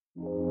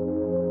Hello,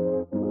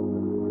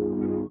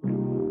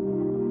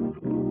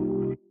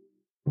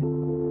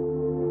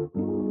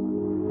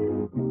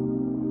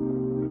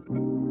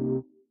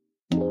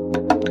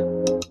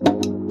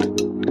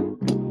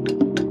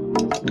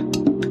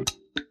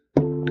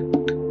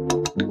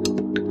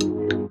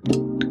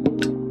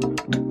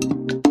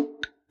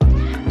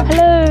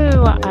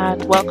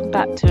 and welcome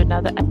back to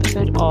another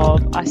episode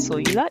of I Saw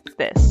You Like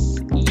This.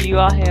 You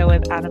are here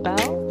with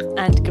Annabelle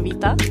And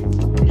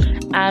Kavita.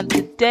 and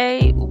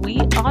today we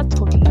are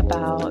talking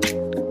about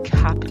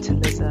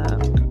capitalism.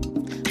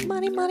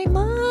 Money, money,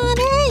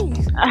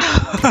 money!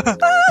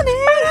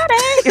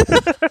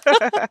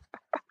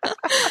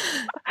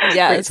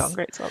 Yes.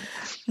 Great song.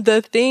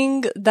 The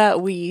thing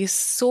that we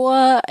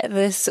saw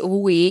this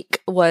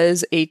week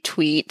was a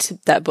tweet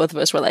that both of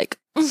us were like,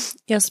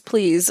 yes,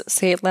 please,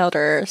 say it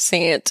louder,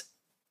 say it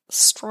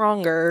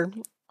stronger,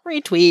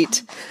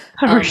 retweet.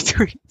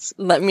 Retweets.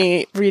 Let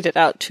me read it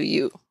out to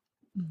you.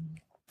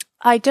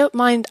 I don't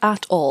mind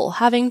at all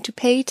having to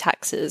pay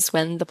taxes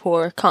when the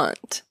poor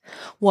can't.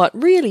 What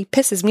really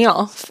pisses me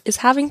off is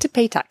having to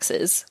pay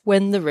taxes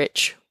when the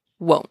rich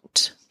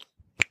won't.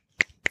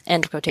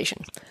 End of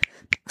quotation.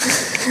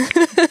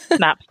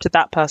 Snap to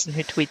that person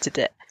who tweeted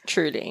it.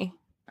 Truly.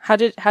 How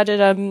did it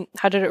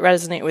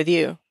resonate with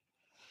you?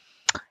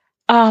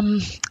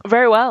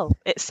 Very well.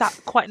 It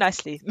sat quite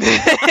nicely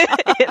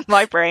in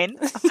my brain.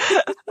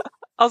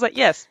 I was like,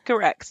 yes,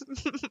 correct.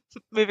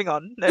 Moving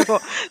on.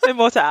 No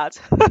more to add.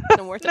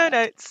 No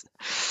notes.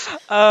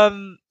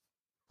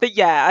 But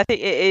yeah, I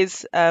think it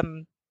is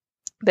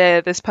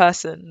this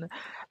person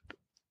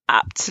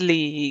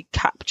aptly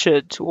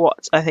captured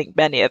what I think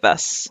many of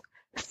us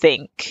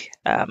think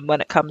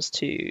when it comes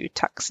to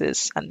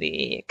taxes and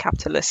the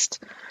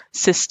capitalist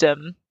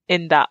system,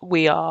 in that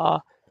we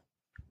are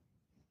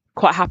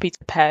quite happy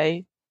to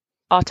pay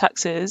our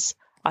taxes.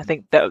 I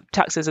think that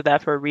taxes are there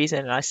for a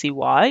reason, and I see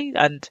why.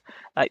 And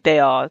like they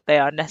are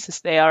a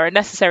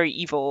necessary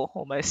evil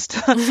almost.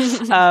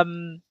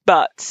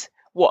 But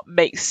what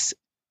makes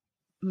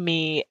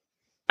me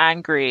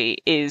angry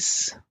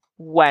is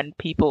when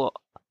people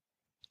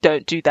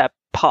don't do their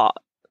part.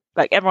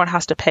 Like, everyone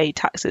has to pay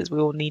taxes.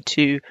 We all need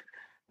to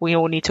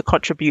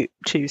contribute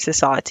to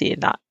society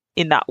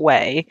in that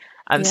way.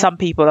 And some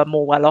people are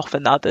more well off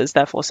than others.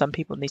 Therefore, some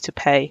people need to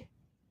pay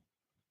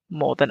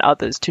more than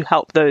others to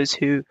help those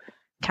who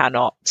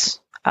cannot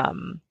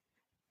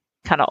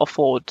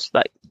afford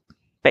like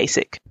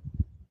basic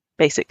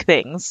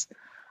things.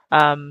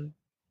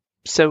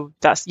 So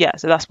that's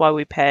why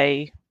we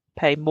pay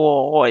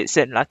more, or it's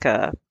in like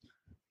the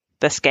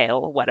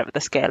scale, whatever the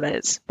scale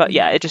is. But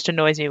yeah, it just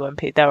annoys me when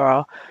there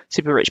are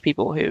super rich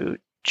people who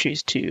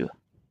choose to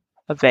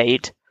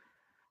evade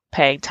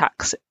paying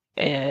tax.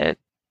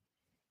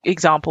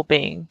 Example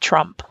being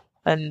Trump.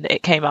 And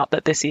it came out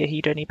that this year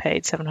he'd only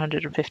paid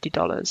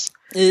 $750.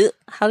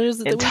 How is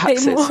it that we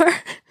taxes. paid more?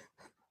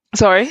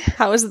 Sorry?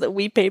 How is it that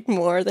we paid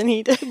more than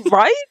he did?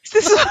 Right?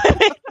 This is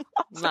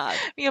Mad.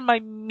 me and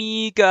my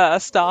meager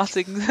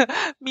starting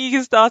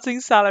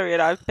salary,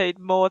 and I've paid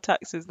more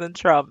taxes than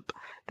Trump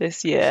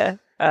this year.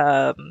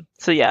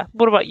 So yeah,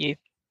 what about you?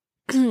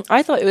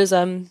 I thought it was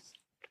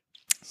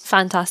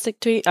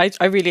fantastic tweet.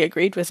 I really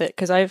agreed with it,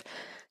 because I've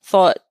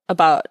thought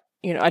about,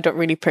 I don't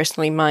really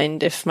personally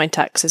mind if my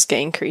taxes get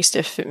increased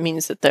if it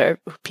means that there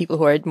are people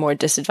who are more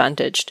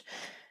disadvantaged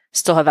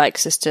still have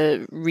access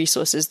to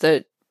resources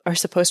that are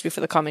supposed to be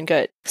for the common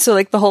good. So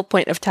like the whole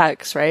point of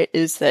tax, right,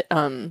 is that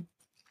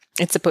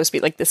it's supposed to be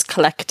like this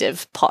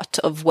collective pot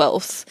of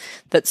wealth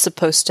that's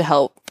supposed to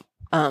help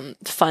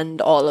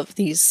fund all of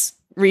these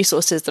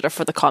resources that are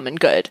for the common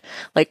good.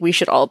 Like, we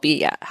should all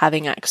be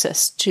having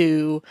access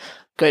to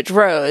good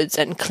roads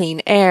and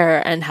clean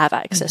air, and have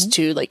access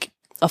to like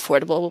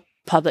affordable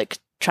public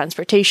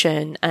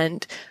transportation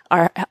and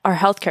our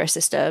healthcare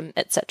system,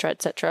 etc.,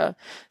 etc.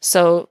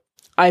 So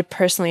I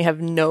personally have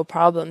no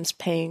problems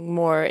paying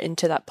more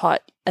into that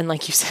pot. And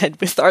like you said,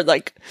 with our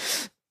like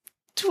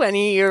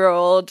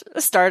 20-year-old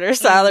starter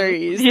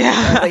salaries,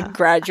 like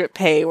graduate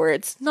pay, where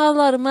it's not a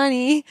lot of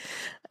money,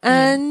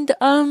 and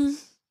I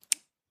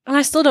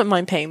still don't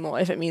mind paying more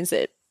if it means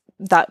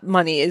that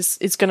money is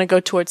going to go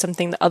towards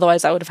something that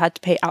otherwise I would have had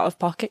to pay out of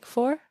pocket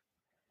for.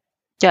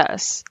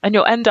 Yes, and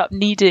you'll end up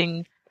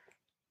needing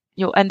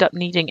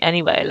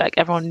anyway. Like,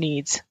 everyone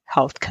needs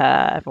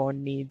healthcare,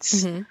 everyone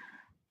needs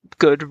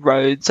good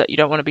roads. That you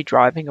don't want to be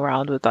driving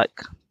around with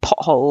like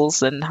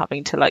potholes and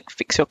having to like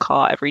fix your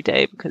car every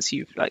day because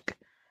you've like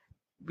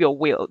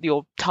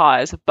your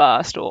tires have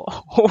burst or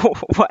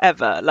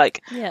whatever.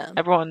 Like,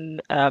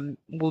 everyone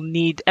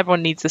needs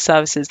the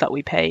services that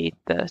we pay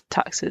the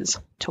taxes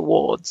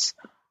towards.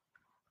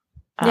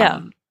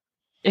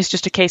 It's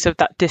just a case of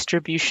that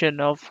distribution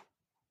of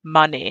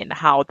money and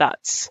how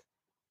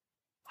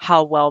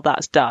well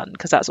that's done,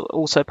 because that's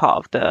also part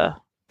of the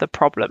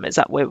problem, is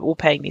that we're all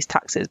paying these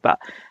taxes, but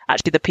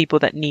actually the people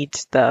that need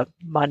the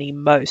money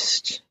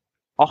most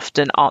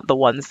often aren't the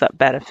ones that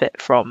benefit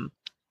from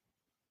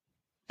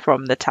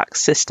the tax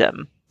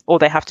system, or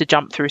they have to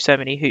jump through so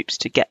many hoops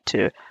to get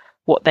to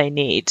what they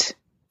need.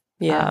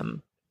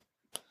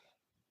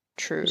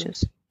 True. which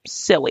is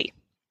silly.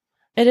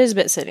 It is a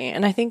bit silly.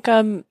 And I think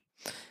there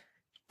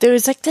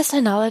was like this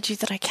analogy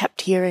that I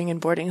kept hearing in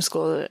boarding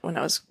school when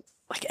I was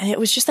like, and it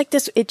was just like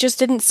this, it just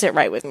didn't sit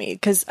right with me.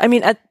 Because, I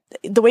mean,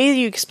 the way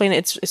you explain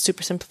it, it's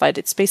super simplified.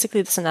 It's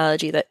basically this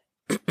analogy that,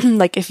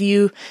 like, if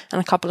you and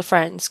a couple of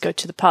friends go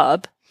to the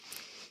pub,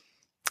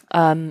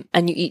 and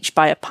you each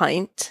buy a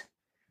pint,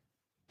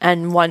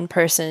 and one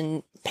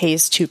person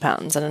pays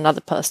 £2 and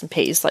another person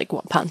pays like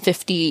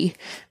 £1.50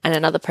 and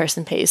another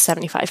person pays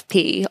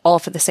 75p, all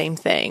for the same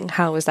thing.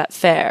 How is that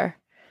fair?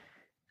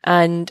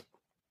 And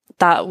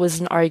that was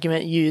an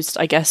argument used,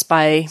 I guess,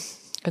 by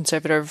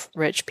conservative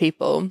rich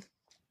people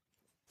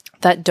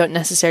that don't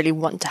necessarily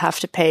want to have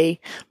to pay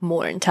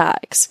more in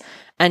tax.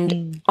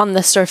 And on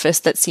the surface,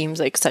 that seems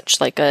like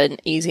such like an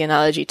easy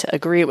analogy to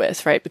agree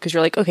with, right? Because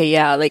you're like, okay,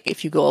 yeah, like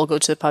if you all go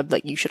to the pub,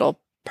 like you should all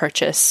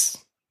purchase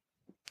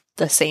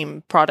the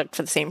same product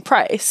for the same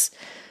price.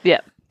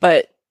 Yeah.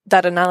 But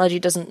that analogy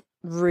doesn't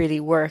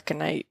really work.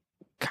 And I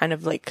kind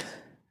of like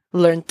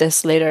learned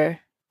this later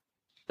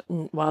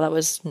while I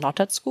was not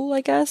at school,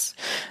 I guess.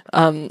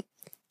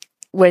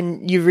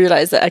 When you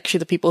realize that actually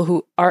the people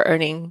who are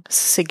earning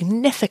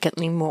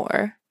significantly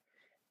more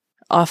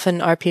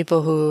often are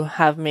people who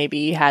have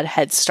maybe had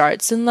head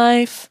starts in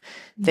life.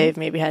 They've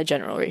maybe had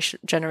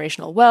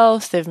generational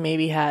wealth. They've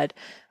maybe had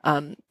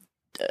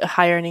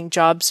high earning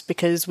jobs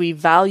because we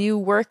value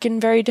work in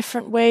very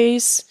different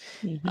ways.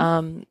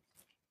 And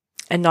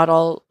not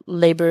all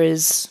labor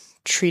is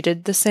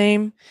treated the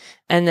same.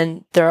 And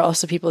then there are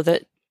also people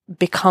that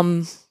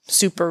become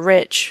super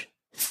rich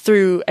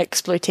through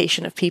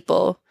exploitation of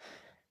people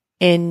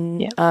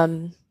in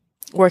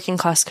working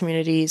class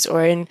communities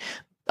or in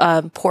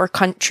poor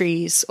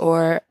countries,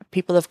 or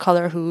people of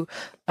color who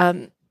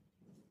are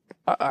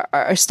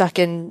stuck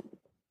in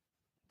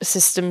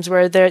systems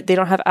where they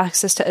don't have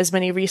access to as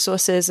many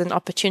resources and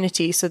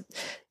opportunities. So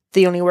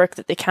the only work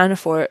that they can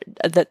afford,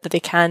 that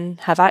they can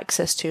have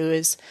access to,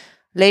 is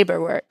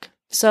labor work.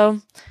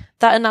 So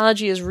that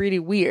analogy is really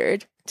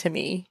weird to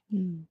me.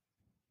 And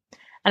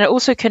it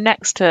also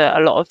connects to a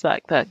lot of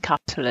like the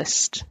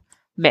capitalist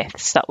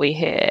myths that we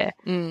hear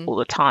all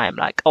the time,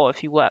 like, oh,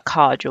 if you work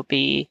hard you'll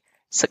be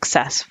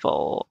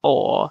successful,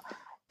 or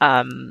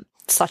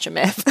such a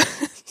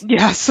myth.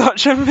 yeah,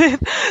 such a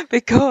myth.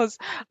 Because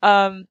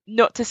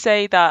not to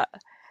say that,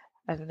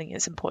 I don't think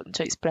it's important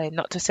to explain,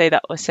 not to say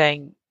that we're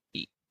saying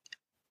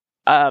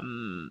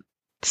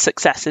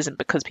success isn't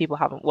because people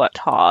haven't worked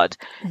hard.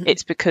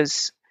 It's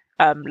because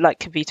like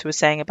Kavita was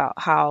saying about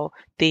how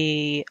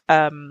the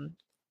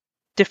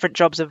different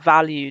jobs are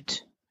valued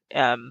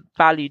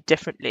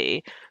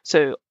differently.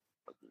 So,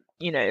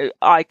 you know,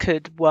 I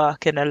could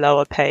work in a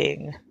lower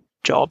paying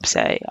job,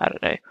 say, I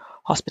don't know,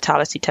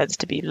 hospitality tends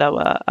to be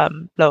lower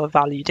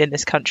valued in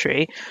this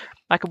country.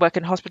 I could work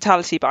in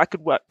hospitality, but I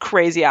could work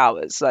crazy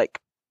hours, like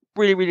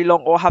really, really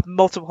long, or have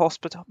multiple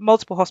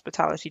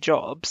hospitality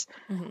jobs.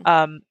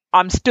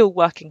 I'm still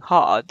working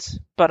hard,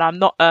 but I'm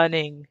not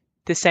earning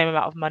the same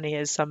amount of money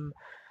as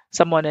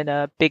someone in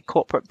a big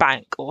corporate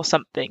bank or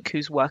something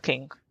who's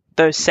working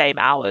those same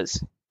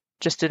hours,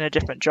 just in a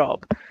different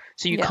job.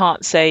 So you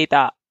can't say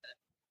that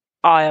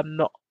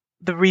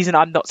the reason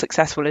I'm not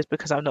successful is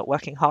because I'm not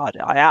working hard.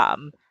 I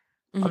am.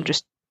 I'm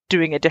just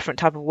doing a different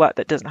type of work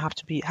that doesn't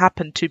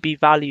happen to be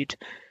valued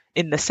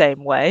in the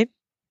same way.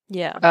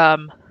 Yeah.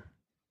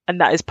 And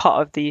that is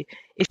part of the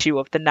issue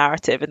of the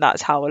narrative, and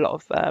that's how a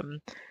lot of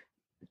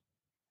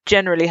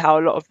generally how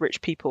a lot of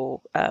rich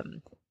people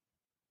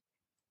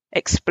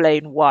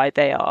explain away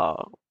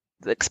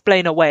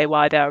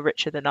why they are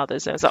richer than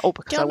others. It's like, oh,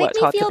 because I worked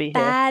hard to be here. Don't make me feel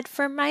bad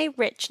for my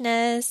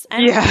richness.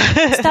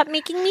 Yeah. Stop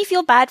making me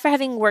feel bad for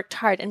having worked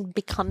hard and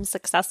become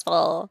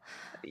successful.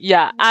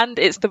 Yeah, and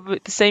it's the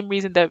same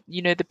reason that,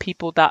 you know, the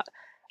people that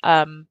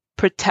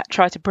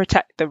try to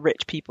protect the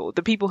rich people,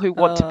 the people who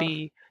want to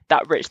be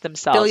that rich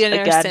themselves.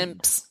 Billionaire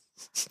simps.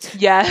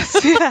 Yes.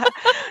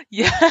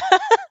 Yeah.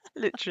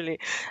 Literally.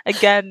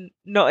 Again,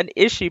 not an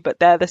issue, but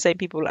they're the same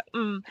people like,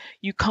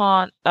 you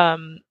can't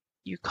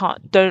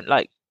don't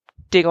like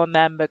dig on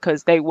them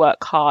because they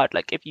work hard.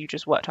 Like, if you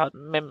just worked hard,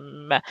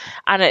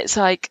 and it's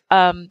like,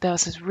 there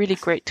was this really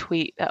great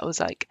tweet that was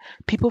like,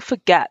 people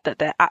forget that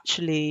they're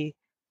actually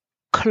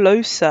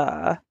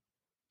closer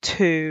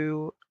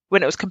to,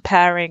 when it was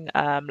comparing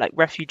like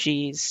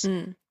refugees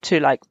to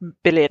like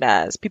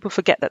billionaires, people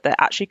forget that they're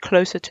actually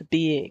closer to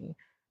being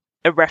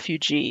a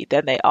refugee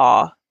than they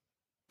are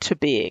to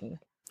being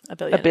a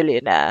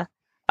billionaire.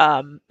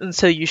 And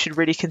so you should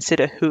really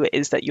consider who it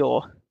is that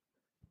you're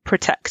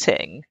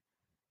protecting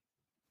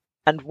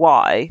and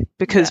why,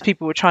 because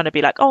people were trying to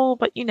be like, oh,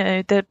 but you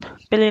know, the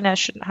billionaires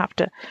shouldn't have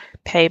to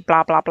pay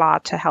blah blah blah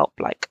to help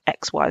like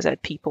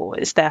XYZ people,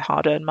 it's their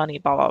hard-earned money,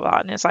 blah blah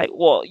blah. And it's like,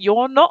 well,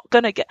 you're not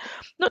gonna get,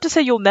 not to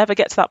say you'll never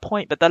get to that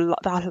point, but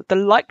the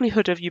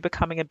likelihood of you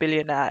becoming a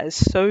billionaire is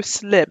so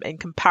slim in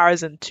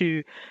comparison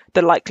to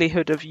the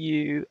likelihood of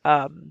you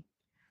I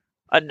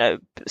don't know,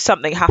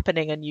 something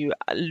happening and you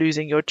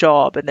losing your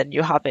job, and then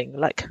you having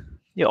like,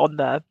 you're on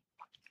the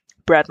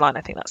breadline,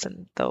 I think that's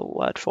the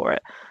word for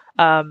it.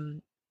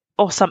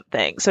 or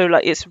something. So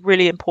like it's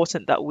really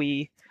important that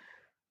we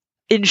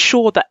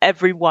ensure that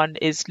everyone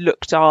is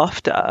looked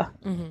after,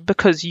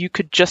 because you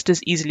could just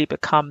as easily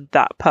become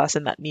that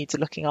person that needs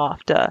looking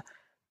after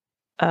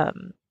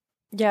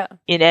Yeah.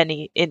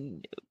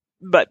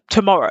 but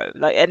tomorrow,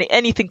 like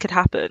anything could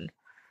happen.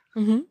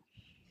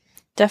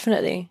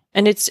 Definitely.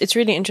 And it's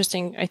really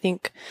interesting. I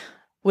think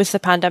with the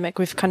pandemic,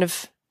 we've kind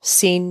of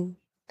seen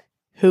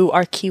who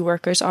our key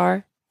workers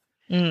are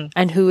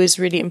and who is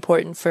really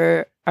important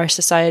for our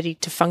society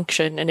to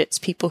function. And it's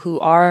people who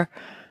are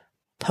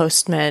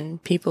postmen,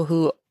 people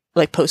who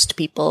like post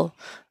people,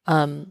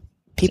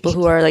 people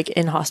who are like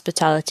in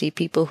hospitality,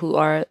 people who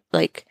are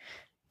like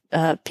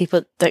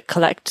people that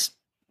collect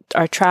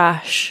our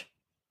trash.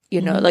 You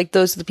know, like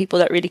those are the people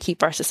that really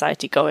keep our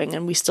society going,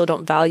 and we still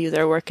don't value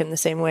their work in the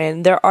same way.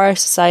 And there are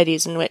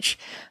societies in which,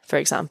 for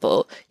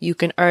example, you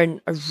can earn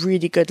a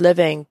really good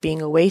living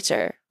being a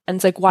waiter. And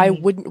it's like,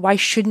 why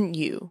shouldn't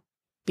you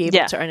be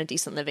able to earn a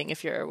decent living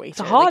if you're a waiter? It's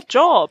a hard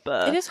job.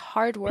 It is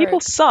hard work.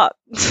 People suck.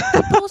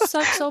 People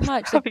suck so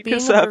much. Like being a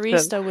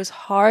barista was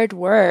hard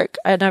work.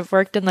 And I've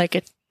worked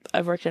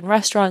in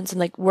restaurants, and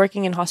like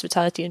working in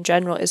hospitality in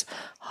general is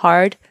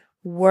hard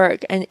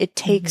work, and it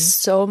takes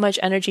so much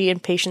energy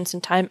and patience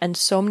and time and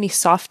so many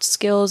soft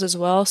skills as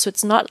well. So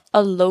it's not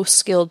a low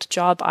skilled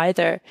job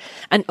either.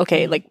 And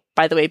okay, like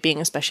by the way,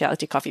 being a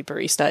specialty coffee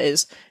barista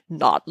is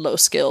not low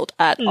skilled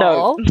at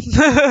all.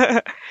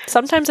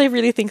 Sometimes I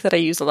really think that I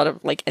use a lot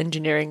of like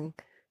engineering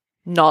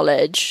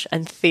knowledge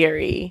and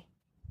theory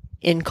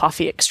in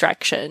coffee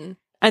extraction,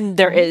 and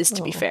there is,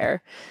 to be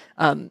fair,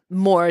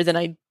 more than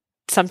I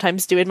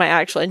sometimes do in my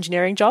actual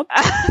engineering job.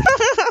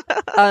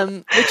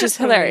 Which is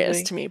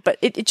hilarious to me. But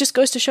it just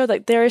goes to show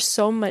that there is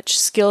so much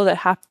skill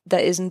that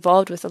is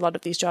involved with a lot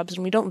of these jobs,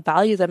 and we don't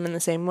value them in the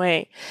same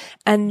way.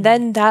 And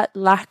then that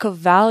lack of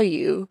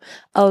value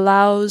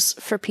allows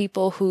for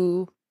people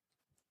who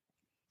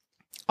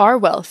are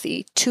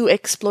wealthy to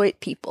exploit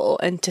people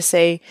and to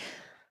say,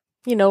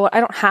 you know what, I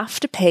don't have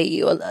to pay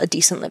you a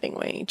decent living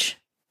wage.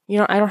 You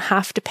know, I don't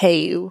have to pay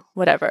you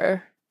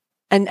whatever.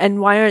 And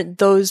why aren't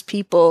those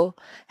people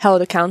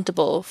held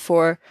accountable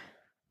for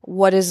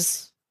what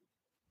is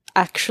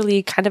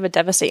actually kind of a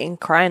devastating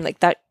crime? Like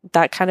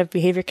that kind of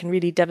behavior can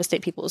really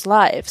devastate people's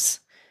lives.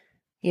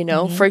 You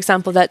know, for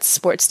example, that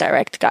Sports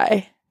Direct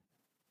guy,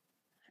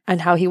 and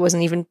how he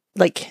wasn't even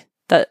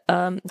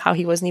how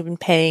he wasn't even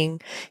paying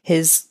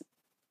his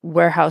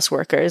warehouse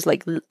workers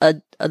like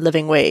a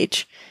living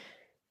wage.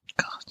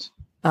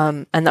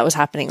 God. And that was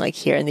happening like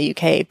here in the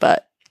UK,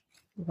 but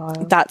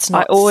that's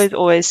not. I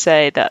always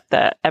say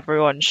that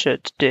everyone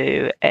should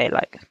do a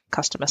like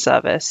customer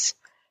service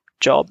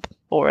job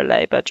or a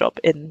labor job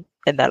in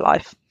their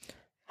life.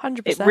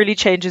 100%. It really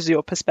changes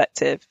your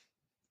perspective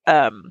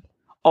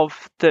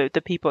of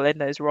the people in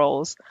those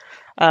roles,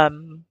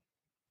 and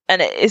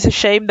it's a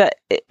shame that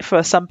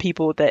for some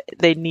people that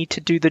they need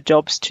to do the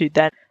jobs to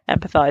then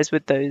empathize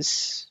with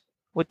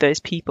those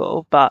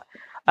people, but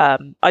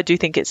I do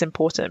think it's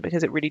important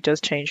because it really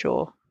does change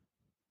your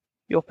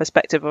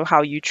perspective of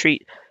how you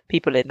treat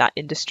people in that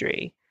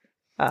industry.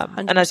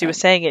 And as you were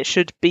saying, it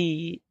should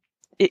be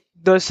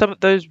some of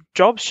those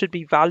jobs should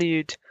be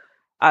valued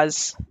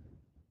as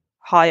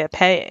higher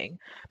paying,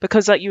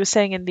 because like you were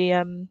saying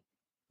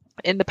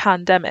in the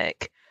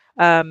pandemic,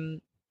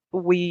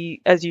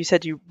 we, as you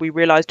said, we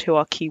realized who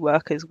our key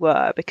workers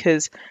were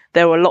because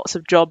there were lots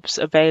of jobs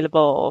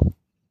available.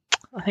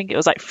 I think it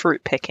was like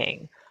fruit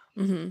picking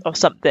or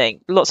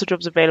something, lots of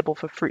jobs available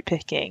for fruit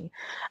picking,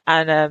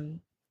 and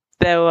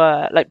there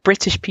were like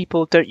British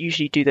people don't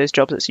usually do those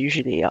jobs. It's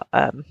usually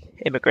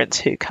immigrants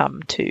who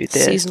come to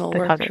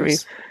the country.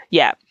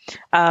 Yeah.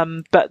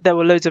 But there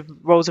were loads of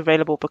roles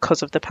available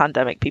because of the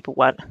pandemic. People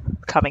weren't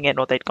coming in,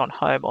 or they'd gone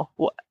home,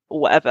 or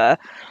whatever.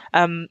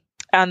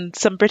 And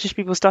some British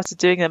people started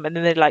doing them, and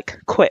then they like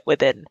quit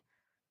within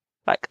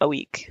like a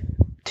week,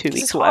 2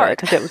 weeks, whatever,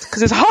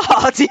 because it's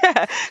hard.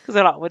 Yeah, because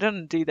they're like, we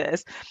don't do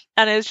this,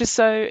 and it was just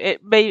so it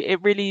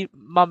really.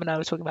 Mum and I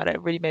were talking about it.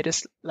 It really made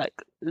us like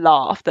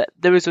laugh that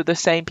those were the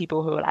same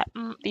people who were like,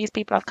 these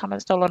people have come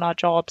and stolen our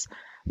jobs,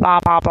 blah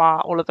blah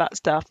blah, all of that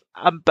stuff.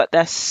 But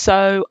they're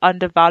so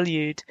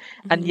undervalued,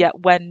 and yet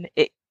when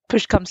it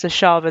push comes to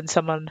shove,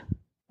 and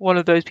one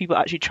of those people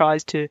actually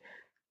tries to.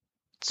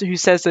 Who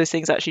says those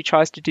things actually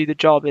tries to do the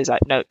job is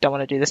like, no, don't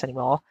want to do this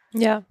anymore.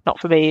 Yeah,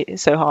 not for me.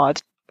 It's so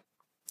hard.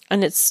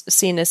 And it's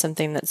seen as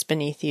something that's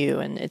beneath you,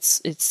 and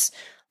it's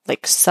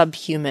like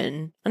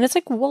subhuman. And it's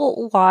like,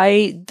 well,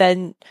 why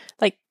then?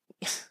 Like,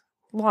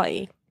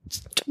 why?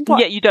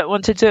 Yeah, you don't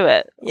want to do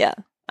it. Yeah.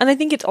 And I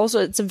think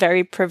it's a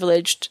very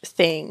privileged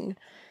thing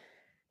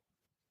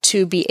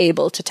to be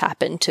able to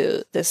tap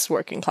into this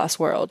working class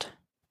world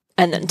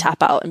and then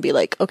tap out and be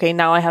like, okay,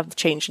 now I have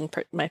changed in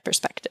my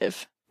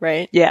perspective,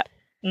 right? Yeah.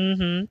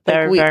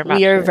 Like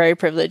we are very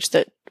privileged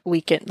that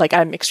we can, like,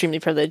 I'm extremely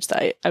privileged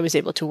that I was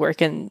able to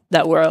work in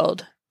that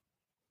world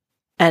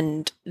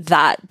and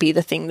that be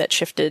the thing that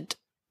shifted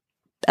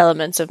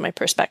elements of my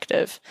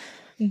perspective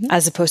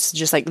as opposed to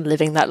just like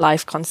living that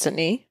life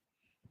constantly.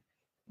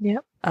 Yeah.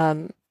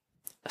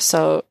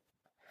 So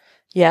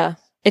Yeah,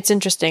 it's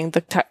interesting.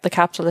 The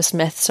capitalist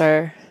myths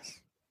are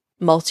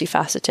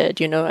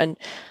multifaceted,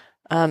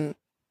 and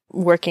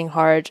working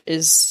hard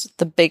is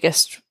the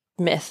biggest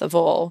myth of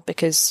all.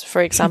 Because,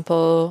 for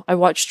example, I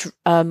watched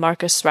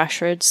Marcus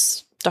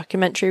Rashford's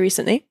documentary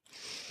recently,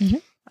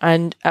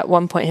 and at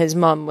one point his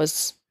mum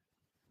was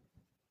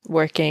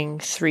working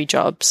 3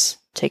 jobs,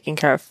 taking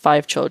care of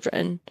 5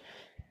 children,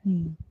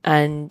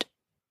 and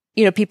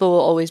people will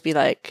always be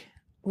like,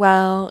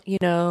 well,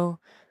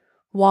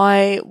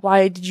 why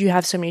did you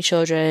have so many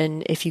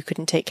children if you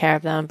couldn't take care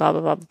of them, blah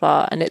blah blah blah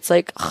blah. And it's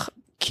like,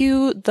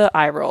 cue the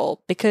eye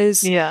roll,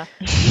 because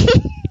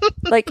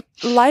like,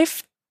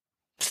 life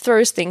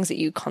throws things at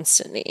you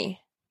constantly,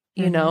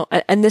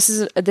 and this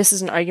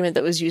is an argument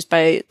that was used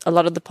by a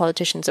lot of the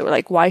politicians that were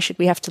like, why should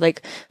we have to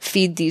like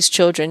feed these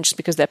children just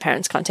because their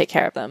parents can't take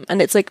care of them?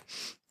 And it's like,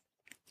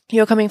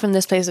 you're coming from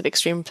this place of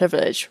extreme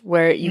privilege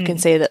where you can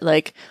say that,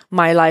 like,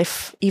 my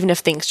life, even if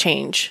things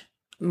change,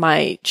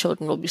 my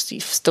children will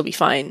still be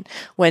fine,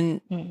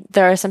 when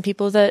there are some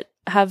people that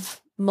have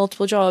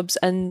multiple jobs,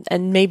 and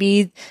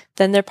maybe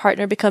then their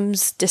partner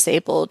becomes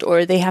disabled,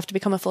 or they have to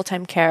become a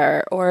full-time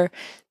carer, or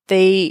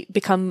they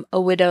become a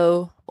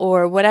widow,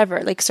 or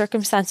whatever. Like,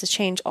 circumstances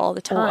change all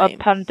the time. Or a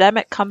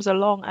pandemic comes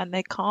along and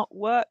they can't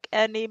work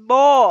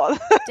anymore.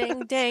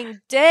 Ding,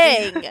 ding,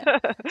 ding.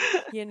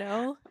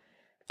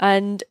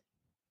 And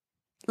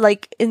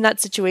like, in that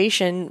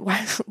situation,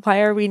 why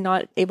are we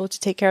not able to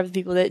take care of the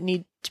people that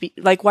need to be,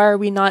 like, why are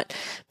we not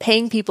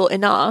paying people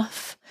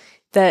enough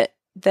that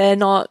they're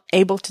not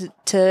able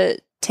to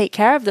take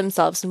care of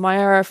themselves? And why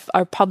are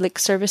our public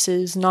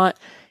services not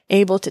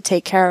able to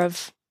take care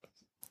of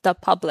the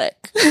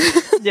public?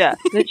 Yeah,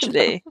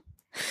 literally.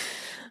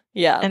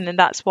 Yeah. And then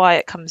that's why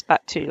it comes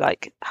back to,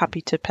 like,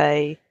 happy to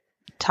pay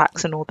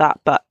tax and all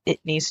that, but it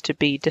needs to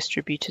be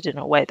distributed in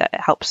a way that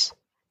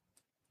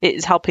it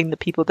is helping the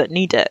people that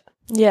need it.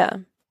 Yeah.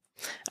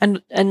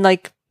 And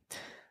like,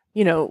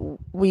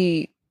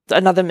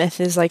 another myth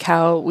is like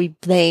how we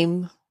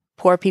blame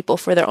poor people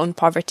for their own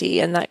poverty,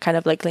 and that kind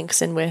of like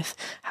links in with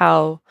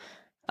how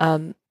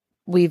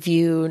we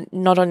view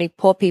not only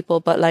poor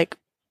people but like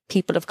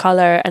people of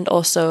color, and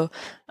also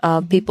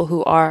people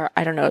who are,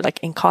 I don't know, like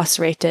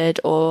incarcerated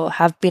or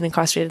have been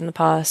incarcerated in the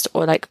past,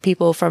 or like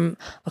people from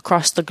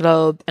across the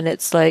globe. And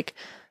it's like,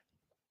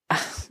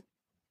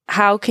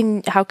 how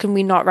can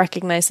we not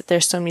recognize that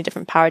there's so many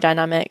different power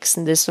dynamics,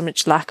 and there's so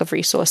much lack of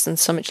resource and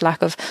so much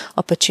lack of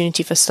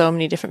opportunity for so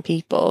many different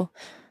people,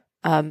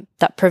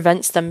 that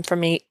prevents them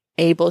from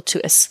able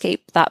to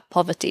escape that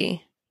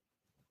poverty?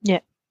 Yeah.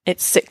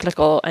 It's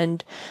cyclical,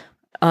 and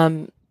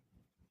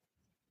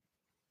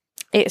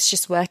it's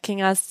just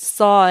working as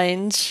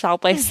designed, shall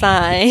we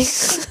say.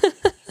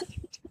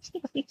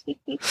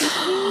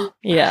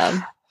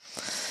 Yeah.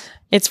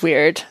 It's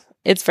weird.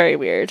 It's very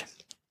weird.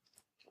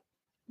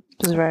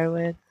 It's very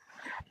weird.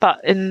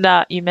 But in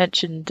that, you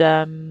mentioned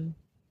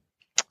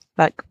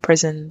like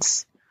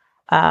prisons,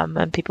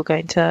 and people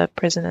going to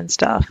prison and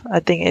stuff. I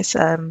think it's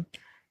the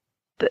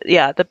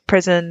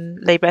prison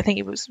labor. I think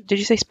it was. Did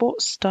you say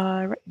Sports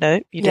Direct? No,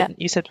 you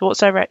didn't. You said Sports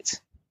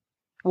Direct.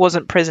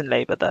 Wasn't prison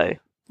labor though.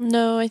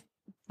 No,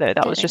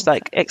 that was just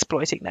like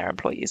exploiting their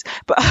employees.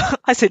 But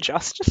I said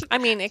just. I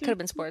mean, it could have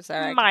been Sports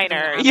Direct.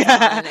 Minor,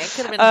 yeah. It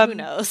could have been. Who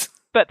knows?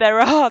 But there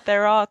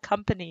are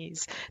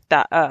companies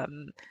that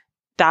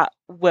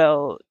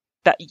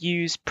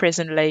use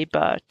prison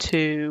labor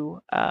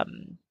to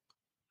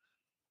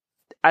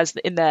as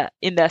in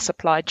their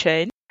supply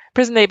chain.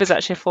 Prison labor is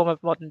actually a form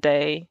of modern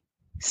day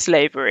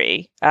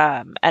slavery,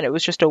 and it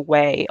was just a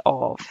way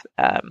of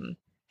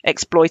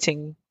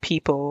exploiting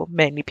people,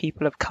 mainly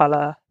people of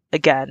color,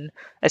 again,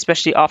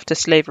 especially after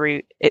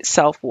slavery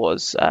itself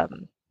was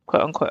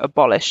quote unquote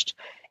abolished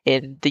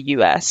in the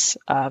US.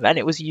 And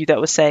it was you that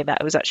was saying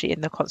that it was actually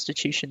in the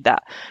Constitution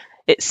that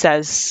it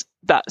says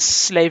that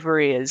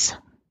slavery is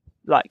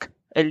like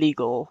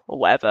illegal or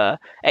whatever,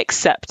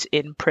 except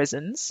in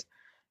prisons.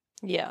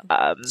 Yeah.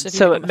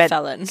 So it meant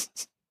felon.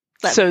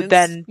 So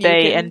then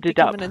they ended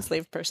up an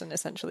enslaved person,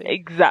 essentially.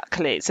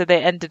 Exactly. So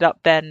they ended up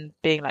then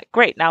being like,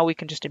 great, now we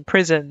can just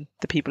imprison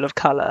the people of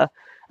color,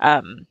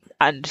 and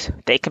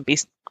they can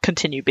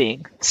continue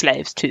being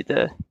slaves to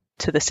the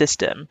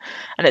system.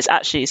 And it's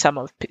actually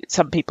some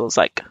people's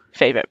like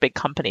favorite big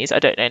companies. I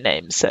don't know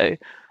names, so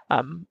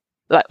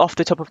like off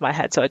the top of my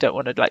head, so I don't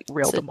want to like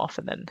reel them off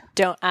and then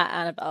don't at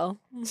Annabelle.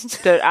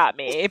 Don't at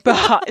me,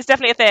 but it's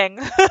definitely a thing.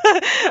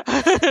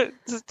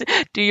 Just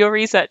do your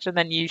research and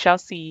then you shall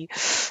see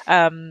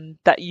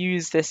that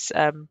use this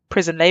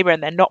prison labor,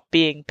 and they're not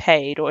being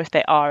paid, or if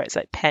they are, it's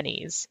like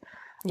pennies.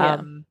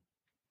 Yeah.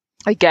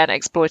 Again,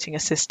 exploiting a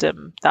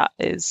system that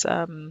is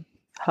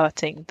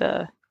hurting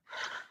the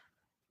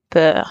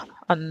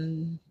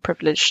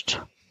unprivileged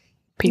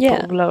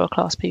people, lower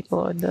class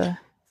people in the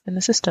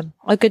system.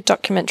 A good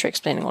documentary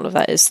explaining all of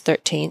that is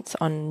 13th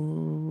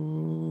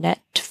on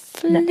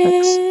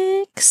Netflix.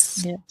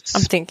 Yes.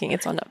 I'm thinking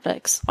it's on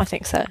Netflix. I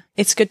think so.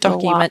 It's a good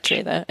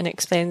documentary though, and it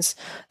explains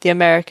the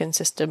American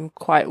system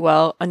quite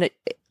well. And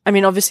I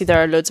mean, obviously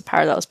there are loads of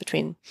parallels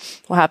between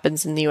what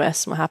happens in the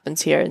US and what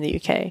happens here in the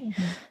UK.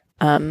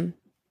 I'm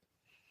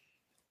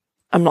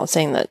not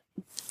saying that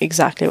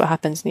exactly what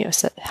happens in the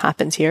US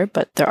happens here,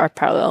 but there are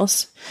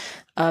parallels.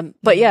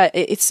 But yeah,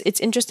 it's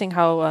interesting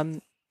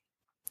how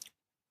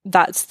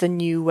that's the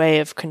new way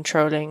of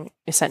controlling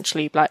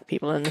essentially Black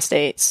people in the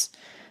States,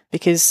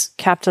 because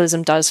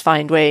capitalism does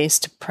find ways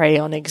to prey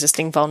on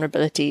existing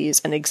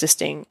vulnerabilities and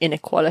existing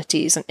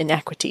inequalities and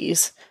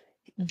inequities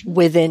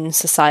within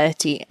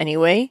society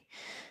anyway.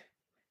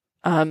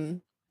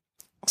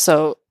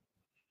 So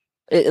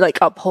it like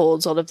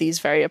upholds all of these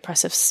very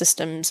oppressive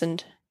systems,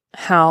 and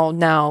how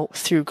now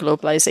through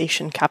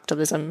globalization,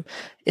 capitalism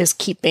is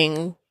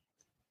keeping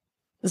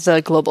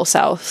the global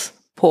South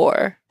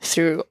poor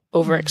through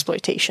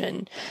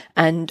overexploitation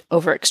and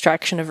over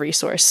extraction of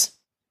resource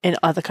in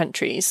other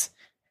countries,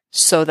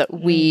 so that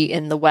we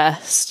in the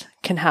West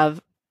can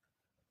have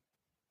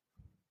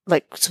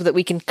so that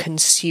we can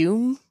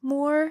consume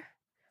more,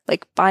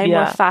 buy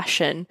more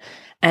fashion.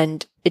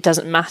 And it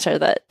doesn't matter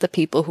that the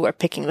people who are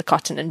picking the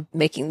cotton and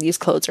making these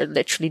clothes are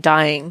literally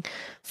dying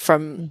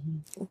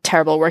from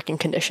terrible working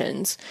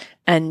conditions,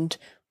 and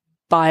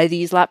buy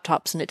these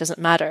laptops, and it doesn't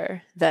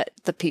matter that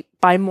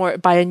buy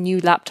a new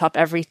laptop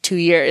every 2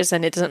 years,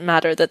 and it doesn't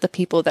matter that the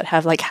people that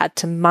have had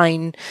to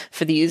mine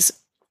for these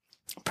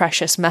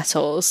precious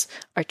metals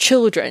are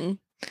children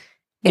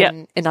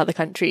in other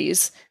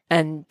countries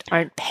and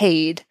aren't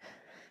paid,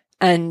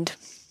 and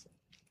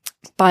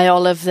buy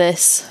all of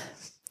this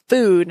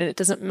food, and it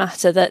doesn't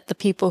matter that the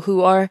people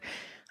who are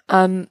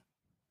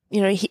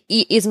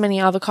eat as many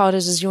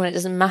avocados as you want. It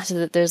doesn't matter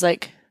that there's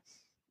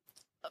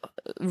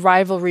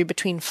rivalry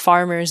between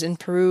farmers in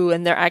Peru,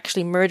 and they're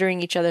actually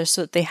murdering each other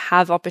so that they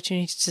have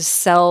opportunity to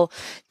sell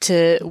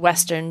to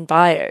Western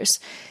buyers.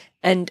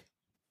 And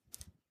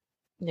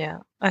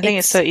I think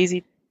it's so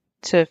easy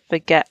to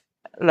forget,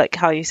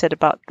 how you said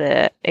about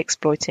the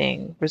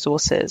exploiting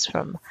resources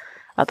from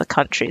other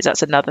countries.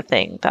 That's another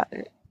thing,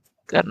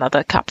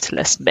 another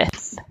capitalist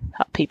myth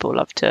that people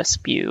love to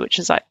spew, which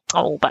is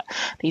but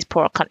these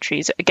poorer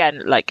countries,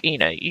 again,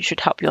 you should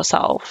help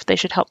yourself, they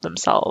should help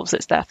themselves,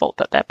 it's their fault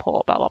that they're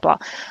poor, blah blah blah.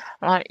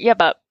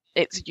 But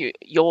it's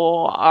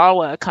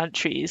our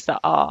countries that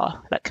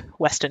are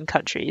Western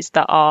countries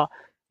that are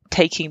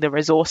taking the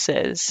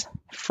resources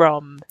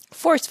from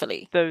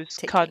forcefully those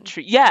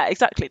countries. Yeah,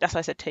 exactly, that's why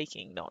I said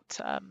taking, not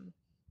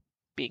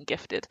being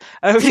gifted.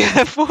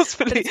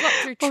 Forcefully. But it's not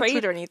through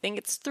trade or anything,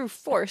 it's through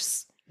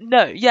force.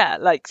 No,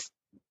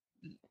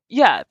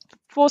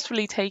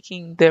 forcefully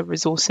taking the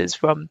resources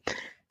from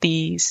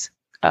these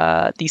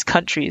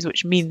countries,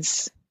 which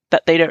means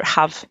that they don't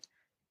have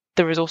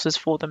the resources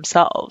for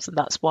themselves, and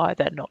that's why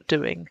they're not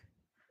doing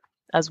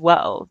as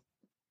well.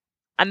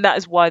 And that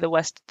is why the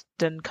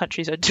Western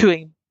countries are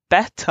doing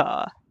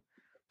better,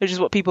 which is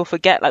what people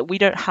forget. We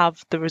don't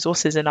have the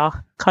resources in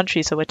our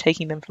country, so we're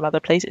taking them from other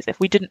places. If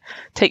we didn't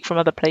take from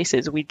other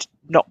places, we'd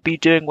not be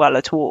doing well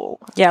at all.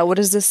 Yeah, what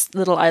is this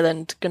little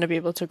island going to be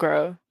able to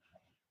grow?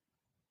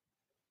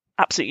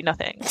 Absolutely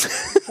nothing.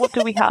 What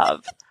do we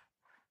have?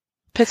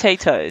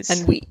 Potatoes.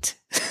 And wheat.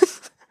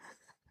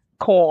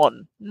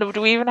 Corn. No,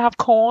 do we even have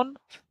corn?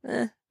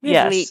 We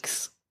have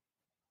leeks.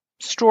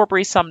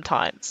 Strawberries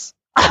sometimes.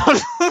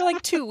 For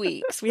 2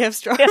 weeks we have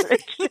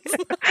strawberries.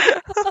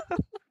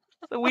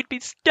 So we'd be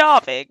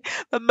starving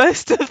for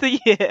most of the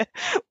year.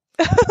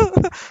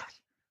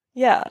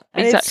 Yeah,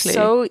 and exactly. It's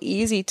so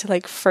easy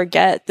to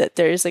forget that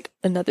there's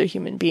another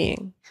human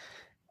being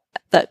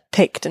that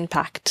picked and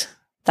packed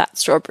that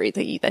strawberry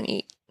that you then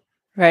eat,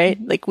 right?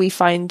 We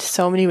find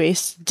so many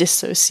ways to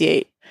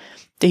dissociate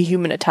the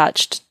human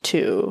attached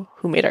to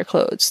who made our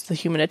clothes, the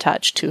human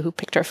attached to who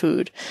picked our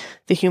food,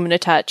 the human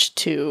attached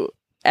to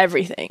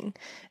everything.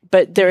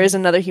 But there is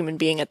another human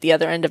being at the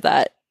other end of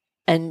that,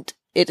 and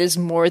it is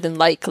more than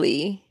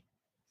likely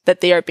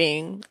that they are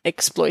being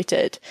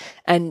exploited.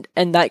 And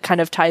that kind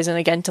of ties in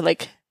again to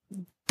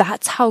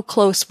that's how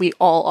close we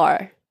all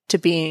are to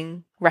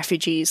being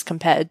refugees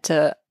compared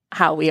to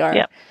how we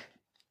are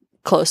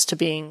close to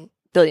being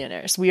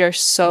billionaires. We are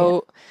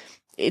so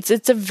it's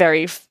a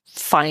very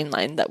fine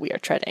line that we are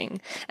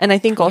treading. And I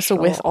think also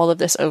with all of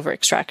this over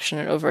extraction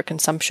and over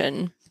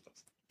consumption,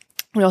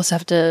 we also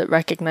have to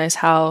recognize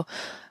how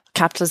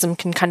capitalism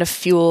can kind of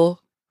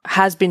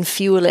has been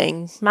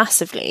fueling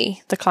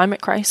massively the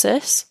climate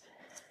crisis.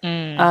 We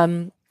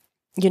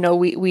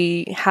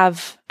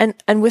have,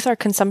 and with our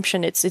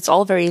consumption, it's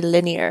all very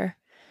linear.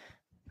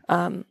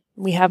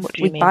 We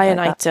buy an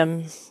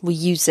item, we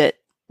use it,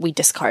 we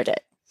discard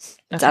it.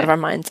 It's out of our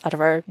minds, out of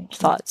our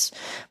thoughts.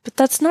 But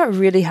that's not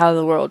really how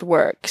the world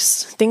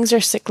works. Things are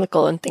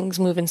cyclical and things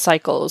move in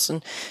cycles.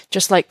 And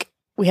just like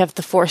we have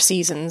the 4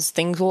 seasons,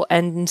 things will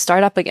end and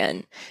start up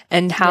again.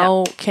 And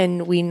how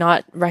can we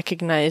not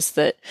recognize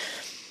that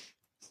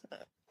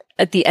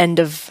at the end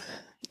of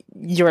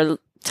your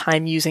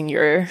time using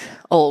your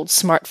old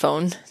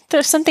smartphone,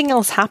 there's something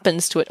else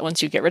happens to it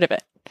once you get rid of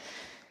it?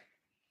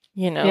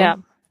 Yeah.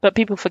 But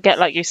people forget,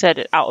 like you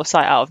said, out of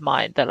sight, out of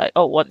mind. They're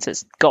once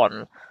it's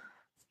gone,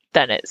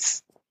 then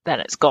it's then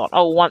it's gone.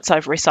 Oh, once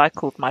I've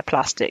recycled my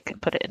plastic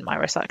and put it in my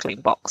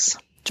recycling box,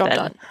 Job then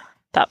done.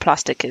 that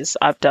plastic is,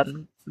 I've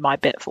done my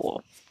bit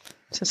for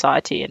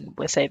society and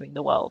we're saving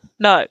the world.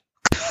 No.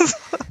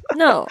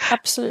 No,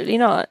 absolutely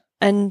not.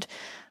 And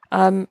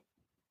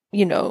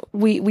you know,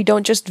 we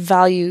don't just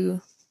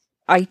value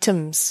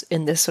items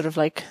in this sort of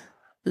like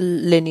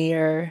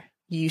linear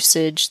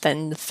usage,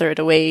 then throw it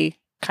away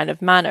kind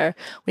of manner.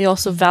 We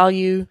also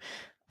value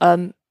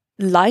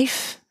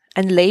life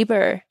and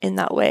labor in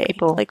that way.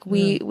 People. Like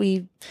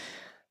we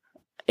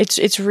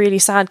it's really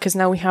sad because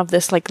now we have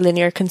this like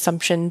linear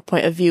consumption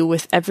point of view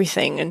with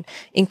everything, and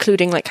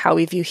including like how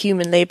we view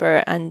human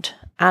labor and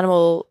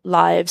animal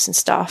lives and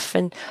stuff.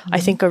 And I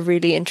think a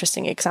really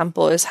interesting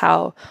example is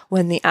how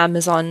when the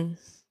Amazon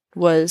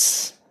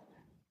was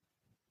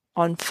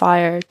on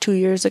fire 2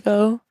 years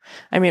ago,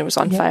 I mean, it was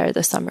on fire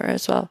this summer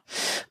as well,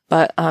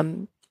 but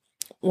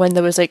when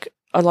there was like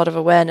a lot of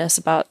awareness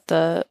about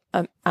the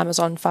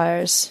Amazon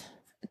fires,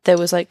 there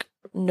was like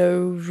no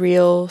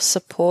real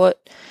support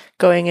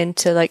going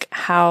into like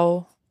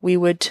how we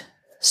would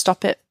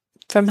stop it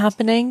from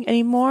happening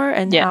anymore,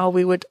 and how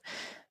we would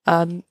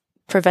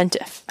prevent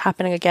it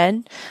happening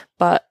again.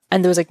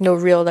 And there was like no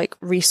real like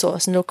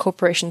resource. No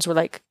corporations were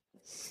like,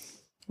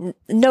 I'm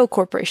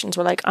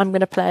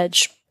going to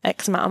pledge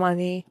X amount of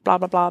money, blah,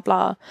 blah, blah,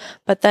 blah.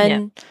 But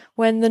then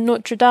when the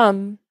Notre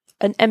Dame,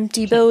 an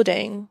empty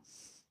building,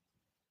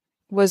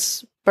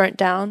 was burnt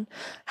down,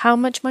 how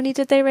much money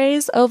did they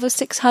raise? Over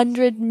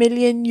 600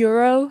 million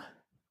euro.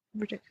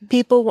 Ridiculous.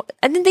 People,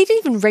 and then they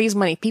didn't even raise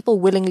money. People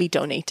willingly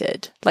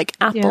donated. Like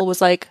Apple was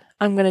like,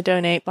 I'm going to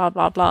donate, blah,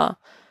 blah, blah.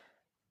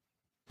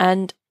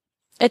 And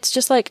it's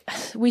just like,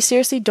 we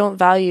seriously don't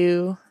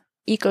value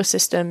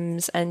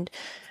ecosystems and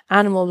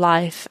animal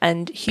life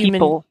and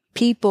human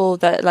people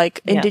that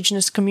like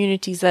indigenous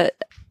communities that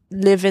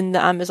live in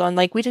the Amazon.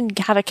 Like, we didn't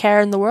have a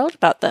care in the world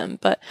about them,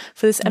 but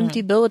for this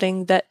empty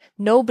building that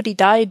nobody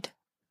died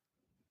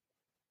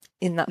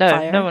in that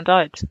fire. No one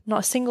died. Not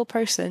a single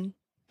person.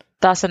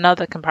 That's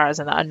another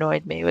comparison that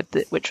annoyed me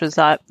which was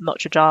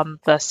Notre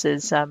Dame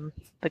versus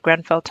the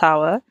Grenfell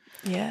Tower.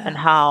 Yeah. And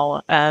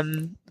how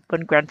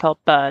when Grenfell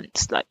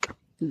burnt, like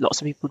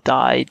lots of people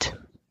died.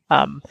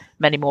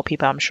 Many more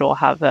people, I'm sure,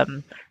 have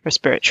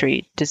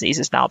respiratory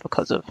diseases now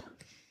because of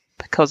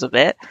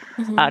it.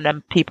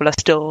 And people are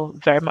still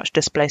very much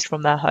displaced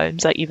from their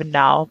homes. Like even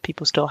now,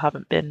 people still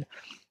haven't been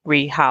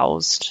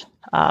rehoused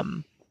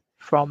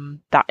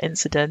from that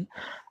incident.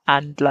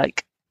 And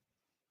like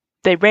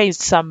they raised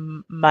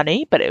some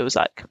money, but it was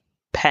like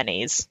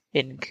pennies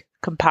in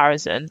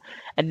comparison.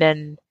 And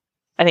then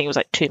I think it was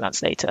like 2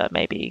 months later,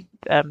 maybe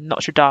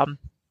Notre Dame.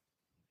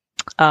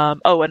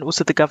 And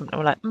also the government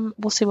were like,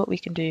 we'll see what we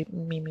can do.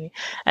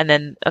 And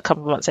then a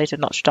couple of months later,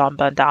 Notre Dame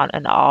burned down,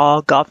 and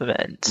our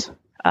government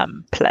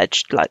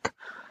pledged like,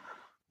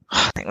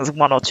 I think it was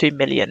 1 or 2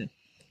 million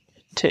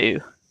to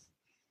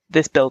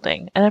this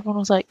building, and everyone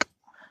was like,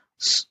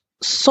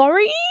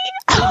 "Sorry."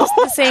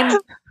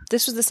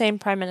 This was the same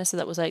prime minister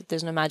that was like,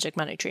 "There's no magic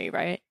money tree,"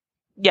 right?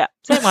 Yeah,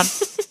 same one.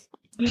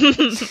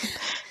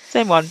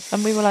 Same one.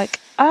 And we were like,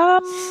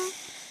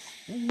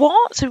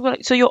 what? So we were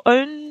like, so your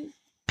own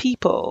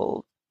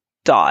people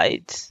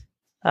died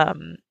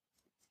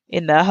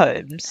in their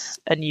homes,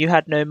 and you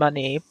had no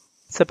money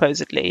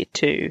supposedly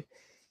to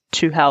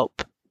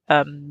help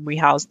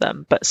rehouse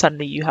them, but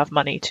suddenly you have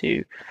money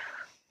to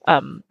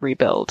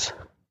rebuild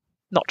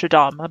Notre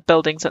Dame, a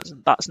building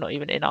that's not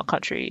even in our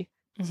country.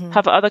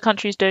 Have other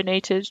countries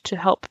donated to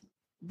help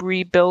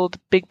rebuild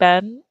Big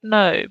Ben?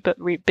 No, but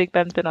Big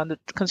Ben's been under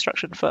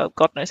construction for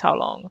God knows how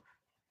long.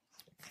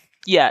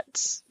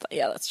 Yet.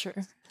 Yeah, that's true.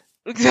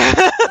 That's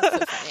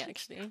so funny,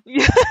 actually.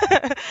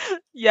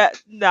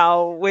 Yet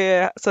now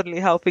we're suddenly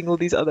helping all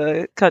these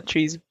other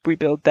countries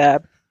rebuild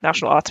their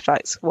national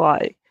artifacts.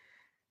 Why?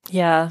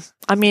 Yeah.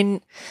 I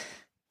mean,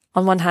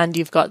 on one hand,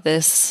 you've got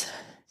this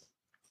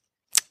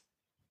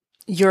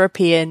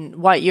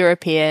white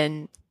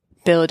European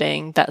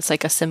building that's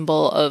like a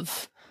symbol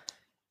of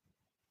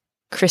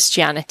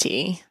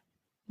Christianity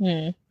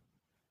and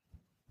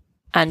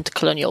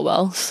colonial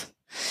wealth.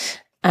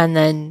 And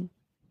then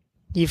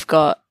you've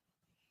got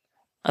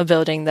a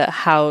building that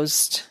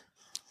housed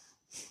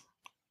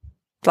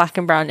Black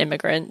and brown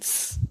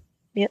immigrants.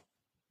 Yep.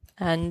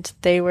 And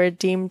they were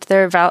deemed,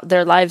 their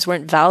lives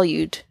weren't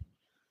valued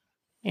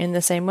in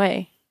the same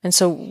way. And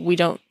so we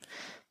don't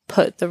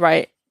put the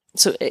right,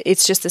 so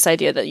it's just this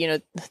idea that, you know,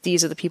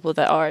 these are the people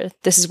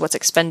this is what's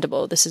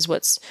expendable, this is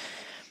what's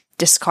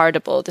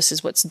discardable, this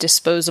is what's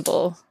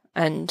disposable,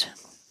 and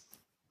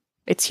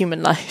it's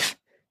human life.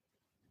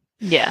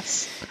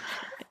 Yes.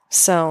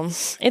 So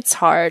it's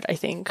hard, I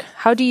think.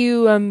 How do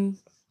you,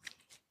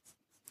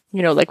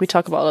 you know, like we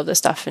talk about all of this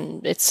stuff,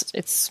 and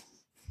it's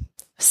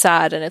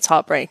sad and it's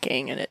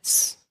heartbreaking and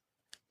it's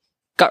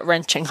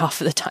gut-wrenching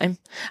half of the time.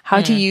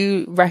 How do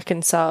you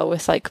reconcile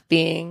with like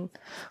being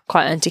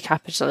quite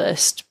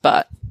anti-capitalist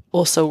but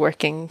also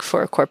working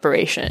for a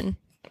corporation?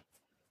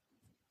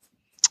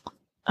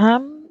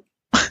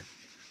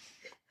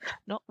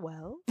 Not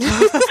well. To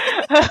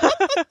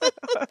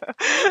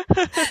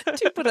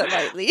put it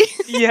lightly.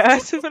 Yeah,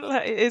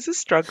 it is a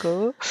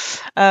struggle.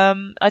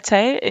 I'd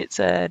say it's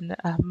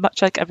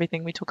much like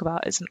everything we talk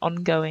about, it's an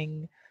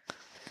ongoing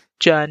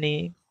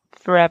journey,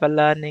 forever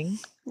learning.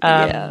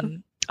 Yeah.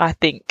 I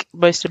think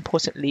most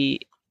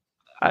importantly,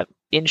 I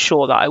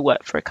ensure that I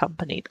work for a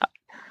company that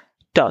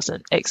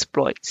doesn't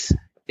exploit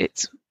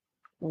its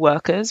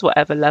workers,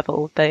 whatever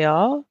level they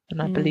are,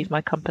 and I believe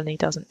my company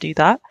doesn't do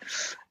that.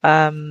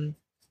 And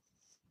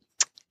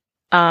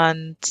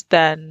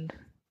then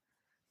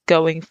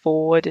going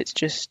forward, it's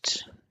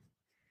just